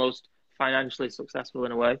 they're my most financially successful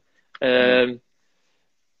in a way.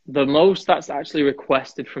 The most that's actually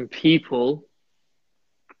requested from people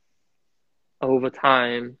over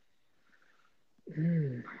time.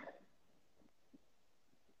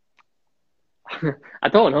 I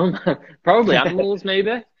don't know. Probably animals, maybe.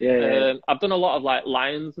 I've done a lot of like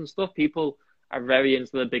lions and stuff. People are very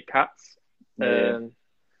into the big cats. And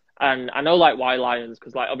I know like why lions,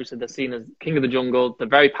 because like obviously they're seen as king of the jungle. They're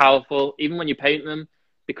very powerful, even when you paint them,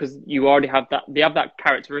 because you already have that. They have that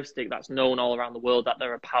characteristic that's known all around the world, that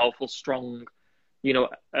they're a powerful, strong, you know,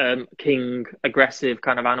 king, aggressive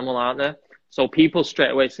kind of animal, aren't they? So people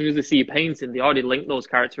straight away, as soon as they see you painting, they already link those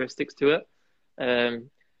characteristics to it.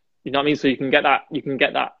 You know what I mean? So you can get that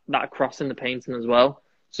across in the painting as well.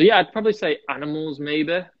 So yeah, I'd probably say animals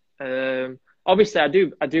maybe. Obviously I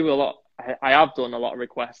do a lot. I have done a lot of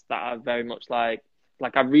requests that are very much like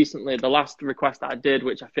I've recently, the last request that I did,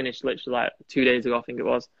 which I finished literally like 2 days ago, I think it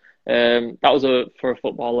was. That was for a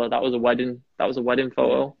footballer. That was a wedding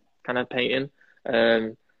photo kind of painting.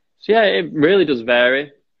 So yeah, it really does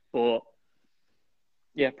vary, but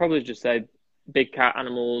yeah, probably just say big cat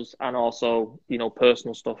animals and also, you know,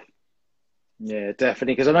 personal stuff. Yeah,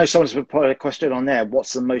 definitely. Because I know someone's put a question on there.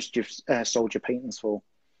 What's the most you've sold your paintings for?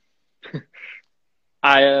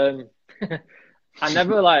 I I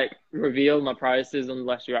never like reveal my prices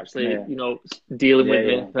unless you're actually, you know, dealing with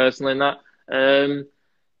me personally in that.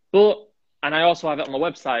 And I also have it on my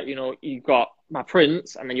website. You know, you've got my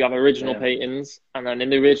prints, and then you have original paintings, and then in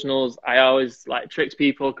the originals, I always like tricks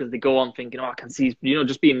people because they go on thinking, oh, I can see, you know,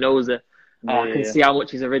 just being nosy. I can see how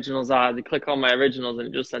much his originals are. They click on my originals, and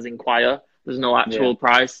it just says inquire. There's no actual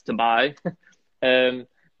price to buy.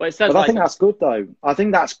 But it says. But I think that's good, though. I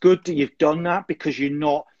think that's good that you've done that, because you're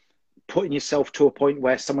not putting yourself to a point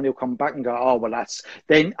where somebody will come back and go, oh, well, that's.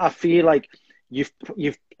 Then I feel like you've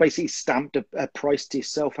basically stamped a price to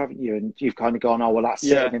yourself, haven't you? And you've kind of gone, oh, well, that's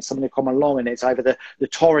it. And then somebody will come along, and it's either the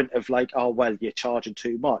torrent of like, oh, well, you're charging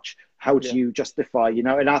too much. How do you justify, you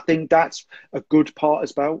know? And I think that's a good part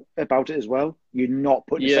about it as well. You're not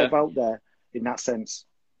putting yourself out there in that sense.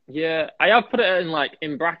 Yeah, I have put it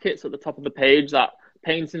in brackets at the top of the page that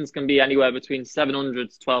paintings can be anywhere between 700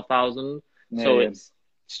 to 12,000. So it's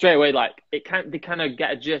straight away like they kind of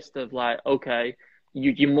get a gist of like, okay,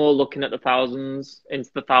 you're more looking at the thousands into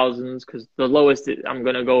the thousands, because the lowest I'm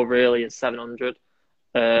going to go really is 700.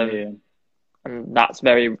 And that's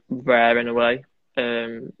very rare in a way.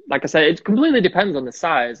 Like I said, it completely depends on the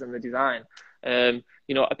size and the design.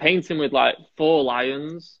 You know, a painting with like 4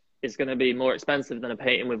 lions is going to be more expensive than a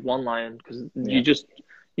painting with 1 lion, because you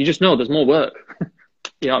just know there's more work.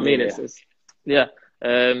 You know what I mean?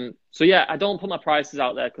 So yeah, I don't put my prices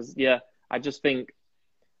out there because I just think,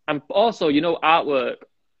 and also, you know, artwork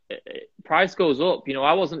price goes up. You know,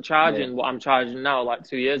 I wasn't charging what I'm charging now like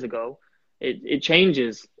 2 years ago. It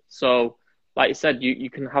changes. So like you said, you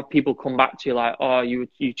can have people come back to you like, oh, you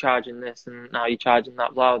charging this and now you're charging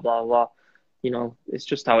that, blah blah blah. You know, it's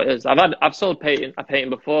just how it is. I've sold a painting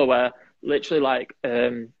before where literally like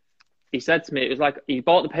he said to me, it was like he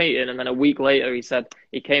bought the painting, and then a week later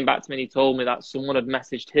he came back to me and he told me that someone had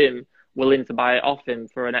messaged him willing to buy it off him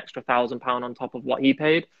for an extra £1,000 on top of what he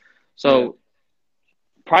paid. So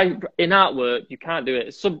price in artwork, you can't do it.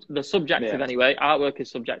 It's the subjective anyway. Artwork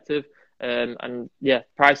is subjective. And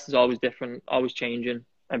price is always different, always changing,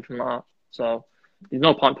 everything like that. So there's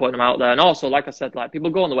no point putting them out there. And also, like I said, like people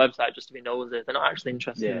go on the website just to be nosy. They're not actually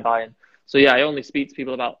interested in buying. So yeah, I only speak to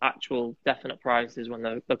people about actual definite prices when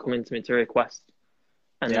they're coming to me to request.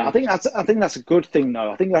 And I think that's a good thing,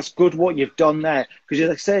 though. I think that's good what you've done there, because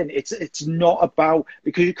like I said, it's not about,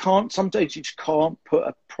 because sometimes you just can't put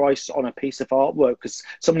a price on a piece of artwork, because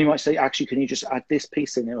somebody might say, actually, can you just add this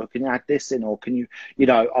piece in, or can you add this in, or can you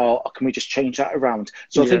or can we just change that around?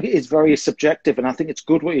 So I think it is very subjective, and I think it's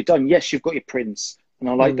good what you've done. Yes, you've got your prints, and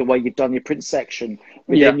I like the way you've done your print section,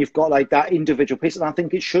 but then you've got like that individual piece, and I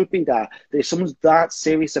think it should be that if someone's that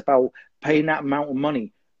serious about paying that amount of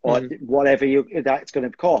money, or whatever that's going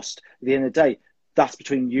to cost at the end of the day, that's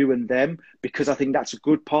between you and them, because I think that's a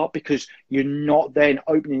good part, because you're not then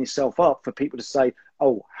opening yourself up for people to say,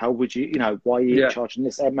 oh, how would you, why are you charging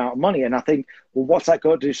this amount of money? And I think, well, what's that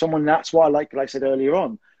got to do? Someone, that's why, like I said earlier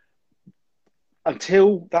on,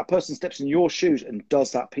 until that person steps in your shoes and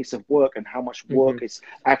does that piece of work and how much work is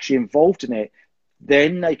actually involved in it,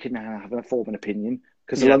 then they can have a form of an opinion,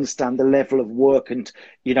 because they'll understand the level of work. And,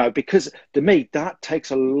 because to me, that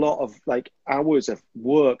takes a lot of like hours of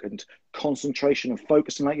work and concentration and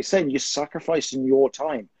focus. And like you're saying, you're sacrificing your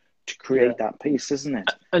time to create that piece, isn't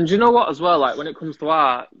it? And do you know what as well, like when it comes to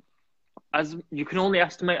art, as you can only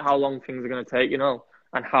estimate how long things are going to take,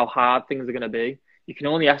 and how hard things are going to be. You can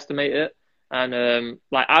only estimate it. And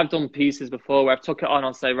like I've done pieces before where I've took it on,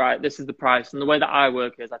 I'll say, right, this is the price. And the way that I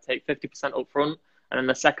work is I take 50% up front, and then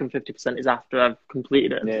the second 50% is after I've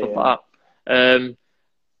completed it and stuff like that.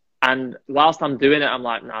 And whilst I'm doing it, I'm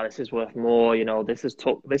like, nah, this is worth more. This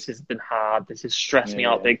has been hard. This has stressed me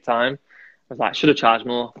out big time. I was like, should have charged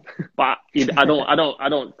more, but I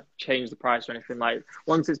don't change the price or anything. Like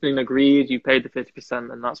once it's been agreed, you paid the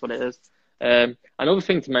 50%, and that's what it is. Another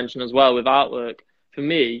thing to mention as well with artwork, for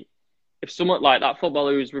me, if someone like that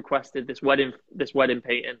footballer who's requested this wedding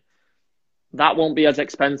painting, that won't be as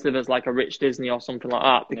expensive as like a Rich Disney or something like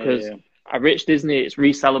that, because a Rich Disney, it's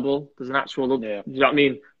resellable. There's an actual, Yeah. you know what I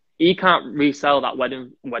mean? He can't resell that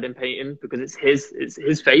wedding painting because it's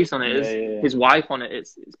his face on it, his wife on it.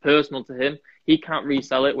 It's personal to him. He can't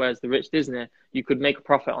resell it. Whereas the Rich Disney, you could make a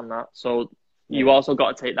profit on that. So you also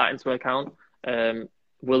got to take that into account.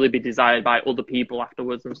 Will it be desired by other people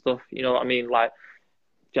afterwards and stuff? You know what I mean? Like,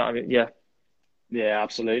 do you know what I mean? Yeah. Yeah,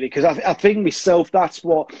 absolutely. Because I think myself, that's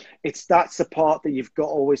the part that you've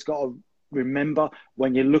always got to remember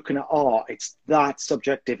when you're looking at art. It's that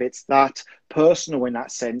subjective, it's that personal in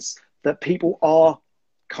that sense, that people are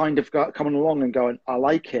kind of coming along and going, I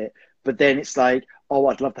like it, but then it's like, oh,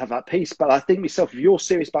 I'd love to have that piece. But I think myself, if you're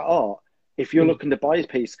serious about art, if you're looking to buy a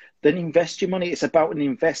piece, then invest your money. It's about an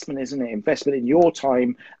investment, isn't it? Investment in your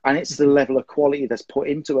time, and it's the level of quality that's put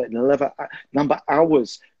into it and the level, number of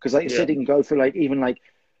hours. Because like you said, it can go for like even like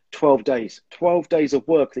 12 days of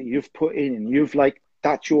work that you've put in, and you've like,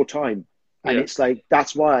 that's your time. And it's like,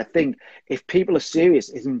 that's why I think if people are serious,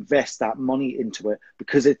 is invest that money into it,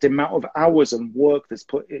 because it's the amount of hours and work that's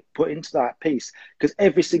put into that piece, because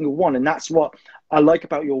every single one. And that's what I like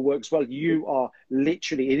about your work as well. You are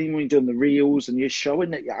literally, even when you're doing the reels and you're showing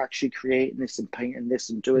that you're actually creating this and painting this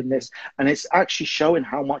and doing this, and it's actually showing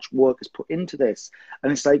how much work is put into this.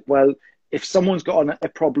 And it's like, well, if someone's got a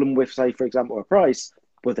problem with, say, for example, a price,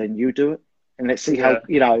 well, then you do it. And let's see how,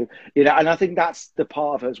 you know, and I think that's the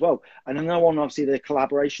part of it as well. And I know on obviously the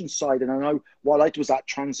collaboration side, and I know what I liked was that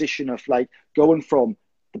transition of like going from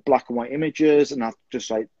the black and white images and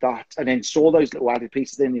just like that, and then saw those little added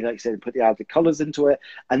pieces in, like you said, put the added colors into it.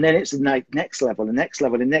 And then it's the next level, the next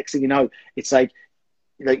level. And next thing you know, it's like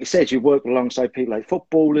you said, you work alongside people like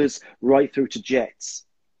footballers right through to jets.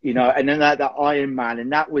 You know, and then that Iron Man,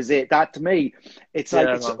 and that was it. That to me, it's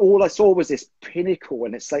like all I saw was this pinnacle,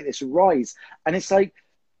 and it's like this rise, and it's like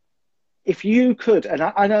if you could, and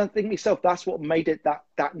I don't think myself, that's what made it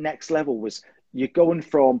that next level was you're going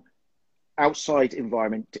from outside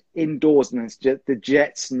environment to indoors, and it's just the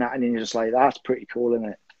jets and that, and then you're just like, that's pretty cool, isn't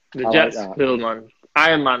it? The jets, like cool, man.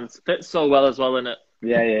 Iron Man fits so well as well, innit?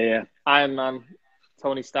 Yeah. Iron Man,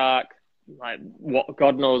 Tony Stark, like what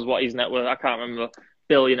God knows what his net worth. I can't remember.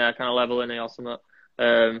 Billionaire kind of level in it or something.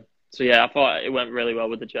 So yeah, I thought it went really well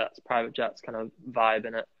with the jets, private jets kind of vibe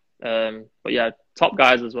in it. But yeah, top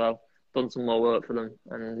guys as well. Done some more work for them,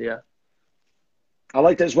 and yeah. I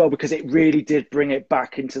liked it as well because it really did bring it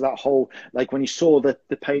back into that whole, like when you saw the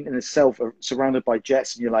painting itself surrounded by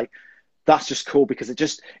jets, and you're like, that's just cool because it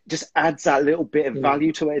just adds that little bit of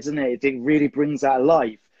value to it, isn't it? It really brings that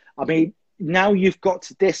alive. I mean, now you've got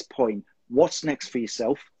to this point, what's next for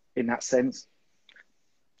yourself in that sense?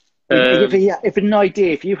 If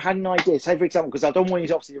you had an idea, say for example, because I don't want you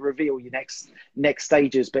to obviously reveal your next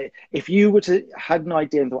stages, but if you were to had an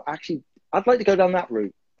idea and thought, actually, I'd like to go down that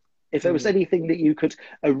route. If there was anything that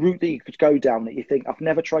a route that you could go down that you think, I've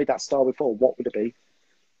never tried that style before, what would it be?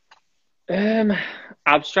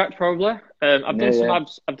 Abstract probably.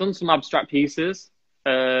 I've done some abstract pieces.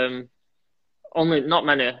 Only not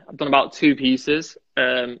many. I've done about 2 pieces.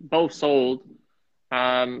 Both sold.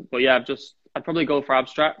 But yeah, I'd probably go for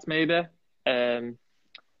abstract, maybe.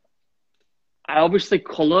 Obviously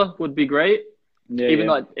colour would be great. Even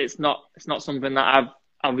though it's not something that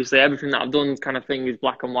obviously everything that I've done kind of thing is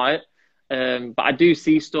black and white. But I do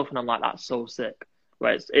see stuff and I'm like, that's so sick.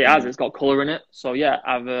 Where it's got colour in it. So yeah,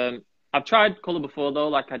 I've tried colour before though.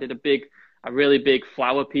 Like I did a really big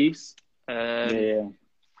flower piece. So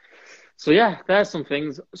yeah, there's some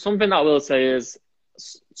things. Something that I will say is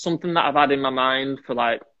something that I've had in my mind for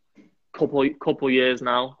like couple years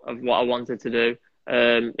now of what I wanted to do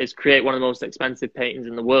is create one of the most expensive paintings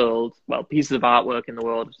in the world. Well, pieces of artwork in the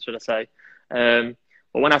world, should I say.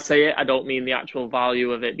 But when I say it, I don't mean the actual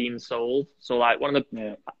value of it being sold. So like one of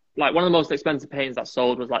the most expensive paintings that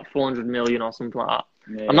sold was like 400 million or something like that.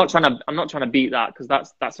 Yeah. I'm not trying to beat that because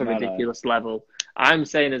that's a ridiculous level. I'm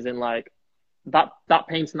saying as in like that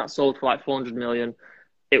painting that sold for like 400 million,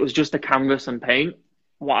 it was just a canvas and paint.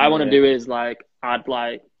 What I want to do is like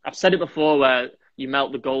I've said it before where you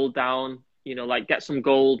melt the gold down, you know, like get some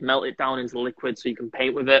gold, melt it down into liquid so you can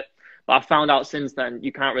paint with it. But I've found out since then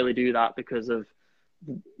you can't really do that because of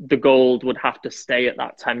the gold would have to stay at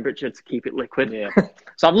that temperature to keep it liquid. Yeah.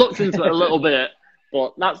 So I've looked into it a little bit,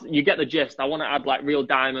 but you get the gist. I want to add like real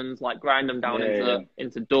diamonds, like grind them down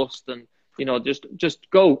into dust and, you know, just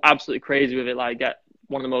go absolutely crazy with it. Like get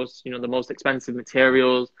one of the most, you know, the most expensive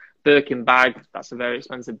materials, Birkin bag. That's a very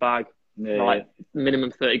expensive bag. Like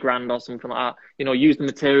minimum 30 grand or something like that. You know, use the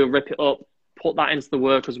material, rip it up, put that into the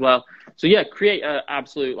work as well. So yeah, create an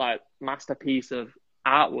absolute like masterpiece of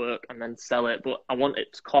artwork and then sell it. But I want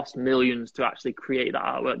it to cost millions to actually create that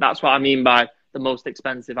artwork. That's what I mean by the most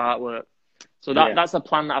expensive artwork. So that's a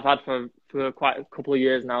plan that I've had for quite a couple of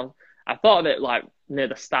years now. I thought of it like near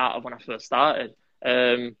the start of when I first started,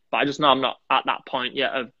 but I just know I'm not at that point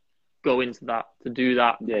yet of going to do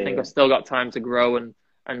that. I think I've still got time to grow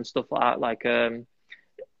and stuff like that.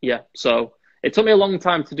 So it took me a long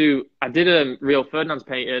time to do. I did Rio Ferdinand's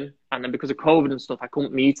painting, and then because of COVID and stuff, I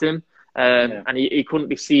couldn't meet him. And he couldn't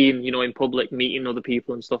be seen, in public meeting other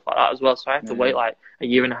people and stuff like that as well. So I had to wait like a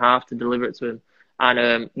year and a half to deliver it to him.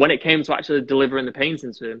 And when it came to actually delivering the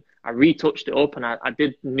painting to him, I retouched it up and I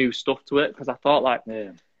did new stuff to it because I thought like,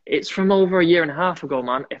 it's from over a year and a half ago,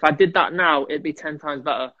 man. If I did that now, it'd be 10 times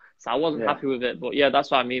better. So I wasn't happy with it. But yeah,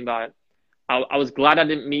 that's what I mean by it. I was glad I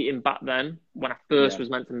didn't meet him back then when I first was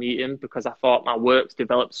meant to meet him, because I thought my work's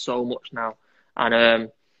developed so much now.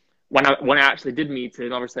 And when I actually did meet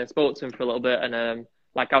him, obviously I spoke to him for a little bit, and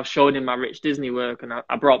like I was showing him my Rich Disney work, and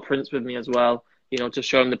I brought prints with me as well, to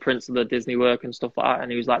show him the prints of the Disney work and stuff like that.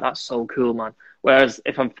 And he was like, "That's so cool, man." Whereas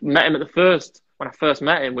if I met him when I first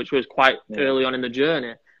met him, which was quite early on in the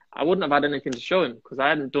journey, I wouldn't have had anything to show him because I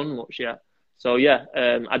hadn't done much yet. So yeah,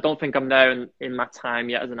 I don't think I'm there in my time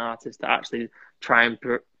yet as an artist to actually try and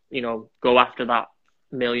go after that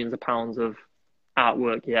millions of pounds of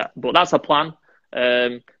artwork yet. But that's a plan.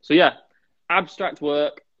 So yeah, abstract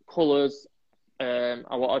work, colours. I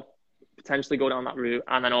want to potentially go down that route,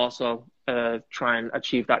 and then also try and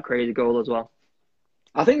achieve that crazy goal as well.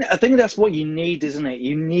 I think that's what you need, isn't it?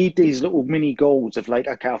 You need these little mini goals of like,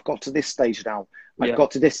 okay, I've got to this stage now. I've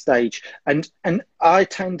got to this stage, and I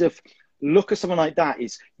tend to look at someone like that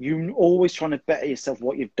is you always trying to better yourself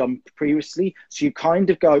what you've done previously. So you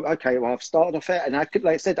kind of go, okay, well, I've started off it, and like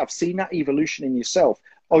I said, I've seen that evolution in yourself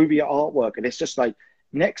over your artwork, and it's just like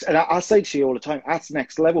next. And I say to you all the time, that's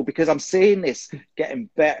next level, because I'm seeing this getting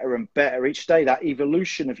better and better each day. That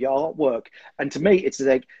evolution of your artwork, and to me, it's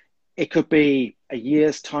like it could be a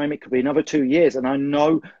year's time, it could be another 2 years, and I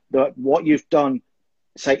know that what you've done,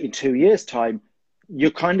 say in 2 years' time,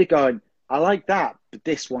 you're kind of going, I like that, but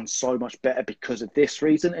this one's so much better because of this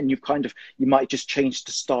reason. And you might just change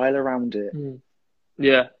the style around it.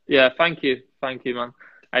 Yeah. Thank you, man.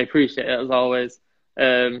 I appreciate it as always.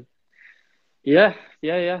 Yeah. I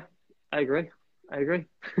agree.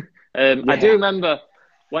 I do remember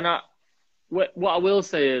what I will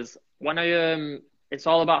say is when it's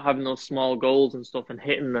all about having those small goals and stuff and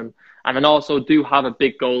hitting them. And then also do have a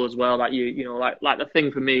big goal as well that like the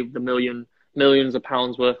thing for me, the millions of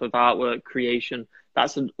pounds worth of artwork creation.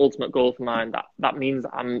 That's an ultimate goal for mine. That means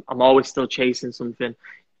I'm always still chasing something.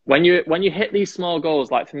 When you hit these small goals,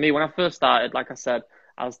 like for me, when I first started, like I said,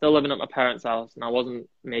 I was still living at my parents' house and I wasn't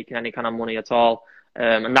making any kind of money at all.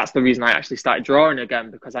 And that's the reason I actually started drawing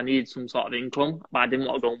again, because I needed some sort of income, but I didn't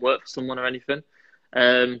want to go and work for someone or anything.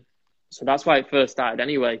 So that's why it first started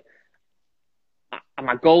anyway. And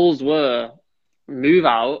my goals were move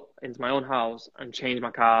out into my own house and change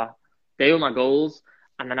my car. They were my goals.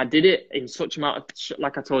 And then I did it in such amount of,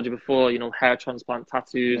 like I told you before, hair transplant,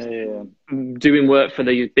 tattoos, doing work for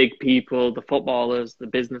the big people, the footballers, the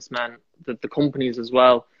businessmen, the companies as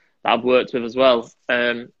well that I've worked with as well.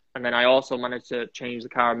 And then I also managed to change the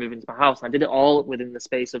car and move into my house. And I did it all within the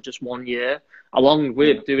space of just 1 year, along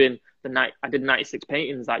with doing I did 96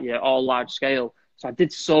 paintings that year, all large scale. So I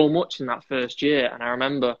did so much in that first year. And I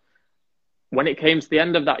remember when it came to the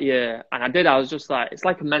end of that year, and I was just like, it's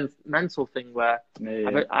like a mental thing where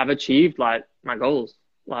I've achieved like my goals.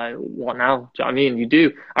 Like, what now? Do you know what I mean? You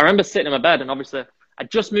do. I remember sitting in my bed, and obviously I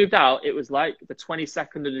just moved out. It was like the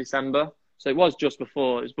 22nd of December. So it was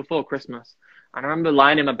before Christmas. And I remember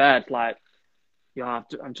lying in my bed like,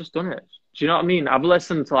 I've just done it. Do you know what I mean? I've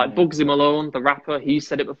listened to like Bugsy Malone, the rapper. He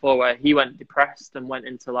said it before, where he went depressed and went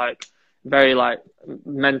into like very like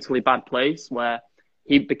mentally bad place, where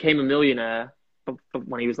he became a millionaire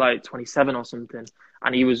when he was like 27 or something.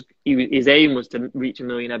 And his aim was to reach a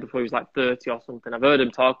millionaire before he was like 30 or something. I've heard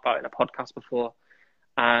him talk about it in a podcast before.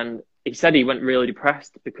 And he said he went really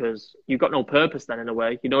depressed because you've got no purpose then, in a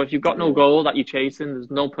way. If you've got no goal that you're chasing, there's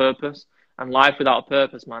no purpose. And life without a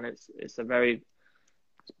purpose, man, it's a very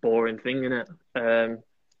boring thing, isn't it?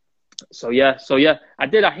 So yeah, I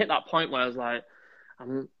hit that point where I was like,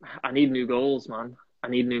 I need new goals, man. I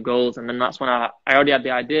need new goals. And then that's when I already had the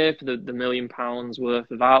idea for the £1 million worth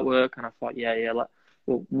of artwork. And I thought,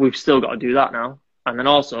 well, we've still got to do that now. And then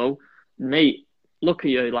also, mate, look at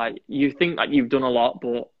you. Like, you think that you've done a lot,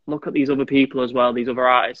 but look at these other people as well, these other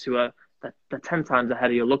artists who they're 10 times ahead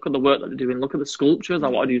of you. Look at the work that they're doing. Look at the sculptures. I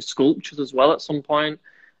want to do sculptures as well at some point.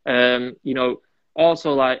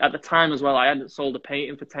 Also, like, at the time as well, I hadn't sold a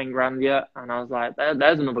painting for 10 grand yet. And I was like,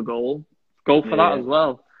 there's another goal. Go for that as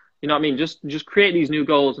well. you know what I mean? Just create these new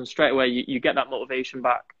goals, and straight away you get that motivation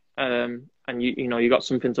back, and you know you got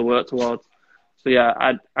something to work towards. So yeah,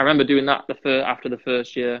 I remember doing that after the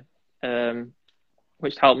first year,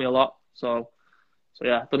 which helped me a lot. So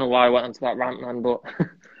yeah, I don't know why I went into that rant, man, but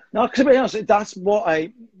no, because to be honest, that's what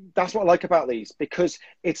I like about these, because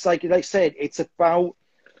it's like they said, it's about,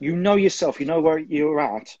 you know yourself, you know where you're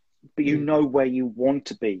at, but you know where you want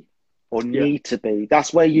to be or need to be.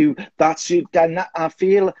 That's where then I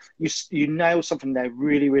feel you nailed something there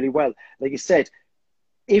really, really well. Like you said,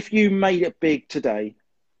 if you made it big today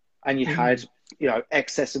and you had, you know,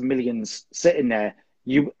 excess of millions sitting there,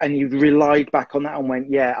 you relied back on that and went,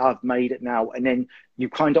 yeah, I've made it now. And then you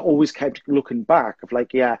kind of always kept looking back of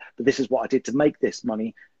like, yeah, but this is what I did to make this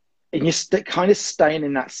money. And you're kind of staying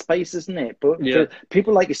in that space, isn't it? But for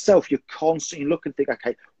people like yourself, you're constantly looking and think,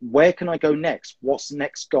 okay, where can I go next? What's the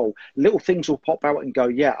next goal? Little things will pop out and go,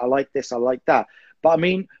 yeah, I like this, I like that. But I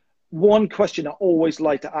mean, one question I always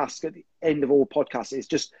like to ask at the end of all podcasts is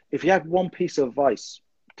just, if you had one piece of advice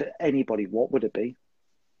to anybody, what would it be?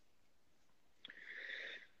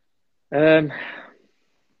 Do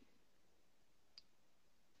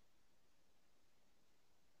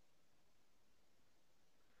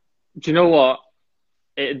you know what?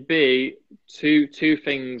 It'd be two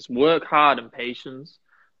things: work hard and patience.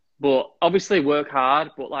 But obviously work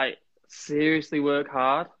hard, but like seriously work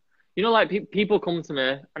hard. You know, like people come to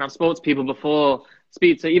me, and I've spoken to people before,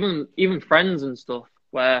 speak to even friends and stuff,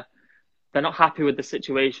 where they're not happy with the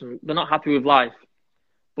situation, they're not happy with life,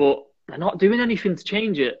 but they're not doing anything to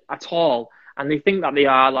change it at all. And they think that they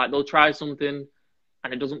are, like they'll try something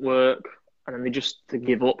and it doesn't work, and then they just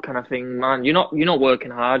give up kind of thing. Man, you're not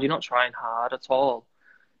working hard, you're not trying hard at all.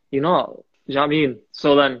 You're not. Do you know what I mean?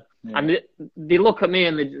 So then, and they look at me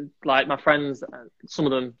and they, like my friends, some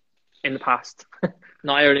of them in the past,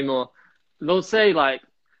 not here anymore, they'll say like,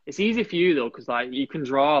 it's easy for you though, because like you can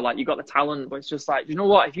draw, like you got the talent, but it's just like, you know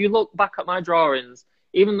what? If you look back at my drawings,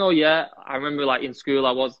 even though, yeah, I remember like in school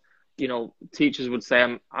I was, you know, teachers would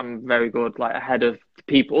say I'm very good, like ahead of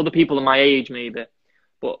other people in my age maybe.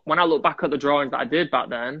 But when I look back at the drawings that I did back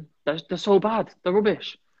then, they're so bad, they're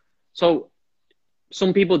rubbish. So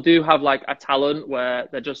some people do have like a talent where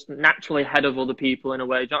they're just naturally ahead of other people in a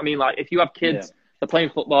way. Do you know what I mean? Like if you have kids, they're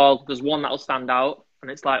playing football, there's one that'll stand out,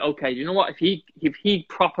 and it's like, okay, you know what? If he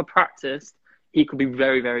proper practiced, he could be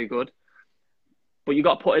very, very good. But you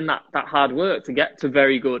got to put in that hard work to get to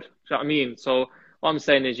very good. Do you know what I mean? So what I'm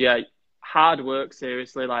saying is, yeah, hard work,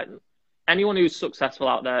 seriously. Like anyone who's successful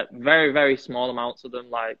out there, very, very small amounts of them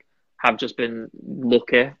like have just been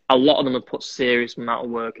lucky. A lot of them have put serious amount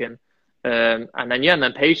of work in. And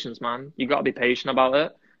then patience, man. You got to be patient about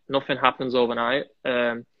it. Nothing happens overnight.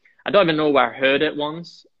 I don't even know where I heard it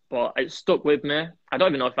once, but it stuck with me. I don't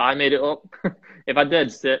even know if I made it up. If I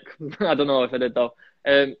did, sick. I don't know if I did though.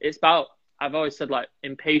 It's about, I've always said like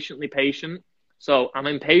impatiently patient. So I'm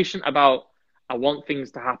impatient about, I want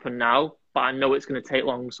things to happen now, but I know it's going to take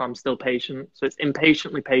long, so I'm still patient. So it's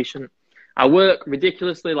impatiently patient. I work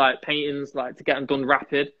ridiculously like paintings, like to get them done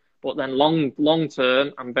rapid, but then long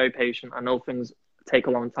term, I'm very patient. I know things take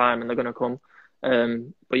a long time and they're going to come.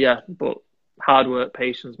 But hard work,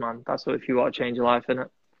 patience, man. That's what, if you want to change your life, innit?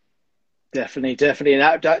 Definitely.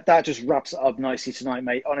 And that just wraps it up nicely tonight,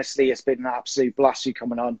 mate. Honestly, it's been an absolute blast you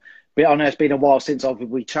coming on. But I know it's been a while since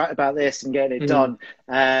we chat about this and getting it done.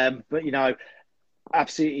 But, you know,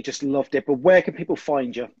 absolutely just loved it. But where can people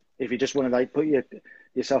find you if you just want to like put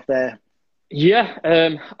yourself there? Yeah,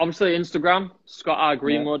 obviously Instagram, Scott R.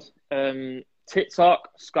 Greenwood. TikTok,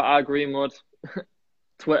 Scott R. Greenwood.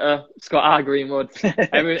 Twitter, Scott R. Greenwood.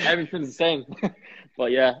 Everything's the same.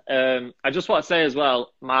 But yeah, I just want to say as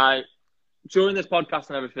well, during this podcast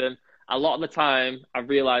and everything, a lot of the time I've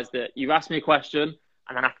realised that you've asked me a question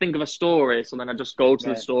and then I think of a story, so then I just go to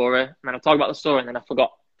the story and then I talk about the story and then I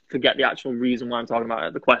forget the actual reason why I'm talking about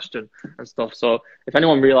it, the question and stuff. So if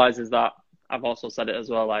anyone realises that, I've also said it as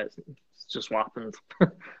well, like it's just what happened.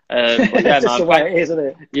 But yeah, it's just the way it is, isn't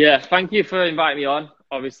it? Yeah, thank you for inviting me on.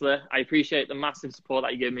 Obviously, I appreciate the massive support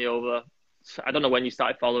that you gave me over. I don't know when you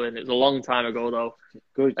started following. It was a long time ago, though.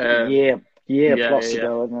 Good year plus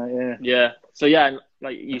ago, isn't it? Yeah. So yeah,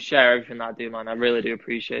 like you share everything that I do, man. I really do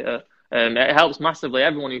appreciate it. It helps massively.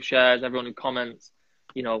 Everyone who shares, everyone who comments,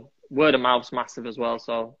 you know, word of mouth's massive as well.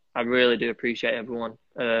 So I really do appreciate everyone,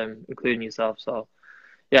 including yourself. So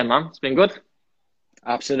yeah, man, it's been good.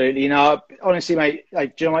 Absolutely. You know, honestly, mate,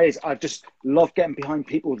 like, do you know what it is? I just love getting behind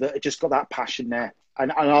people that have just got that passion there.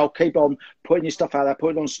 And I'll keep on putting your stuff out there,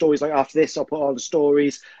 putting on stories. Like after this, I'll put on the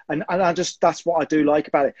stories. And I just, that's what I do like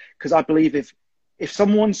about it. Because I believe if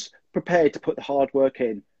someone's prepared to put the hard work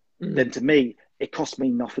in, then to me, it costs me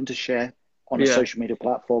nothing to share on a social media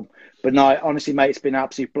platform. But no, honestly, mate, it's been an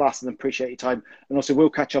absolute blast, and appreciate your time. And also, we'll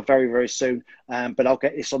catch up very, very soon. But I'll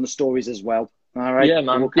get this on the stories as well. All right. Yeah,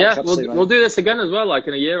 man. We'll do this again as well, like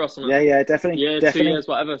in a year or something. Yeah, definitely. Yeah, definitely. 2 years,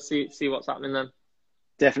 whatever. See what's happening then.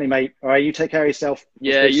 Definitely, mate. All right, you take care of yourself.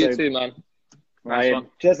 Yeah, you too, man. Nice one.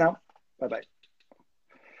 Cheers now. Bye-bye.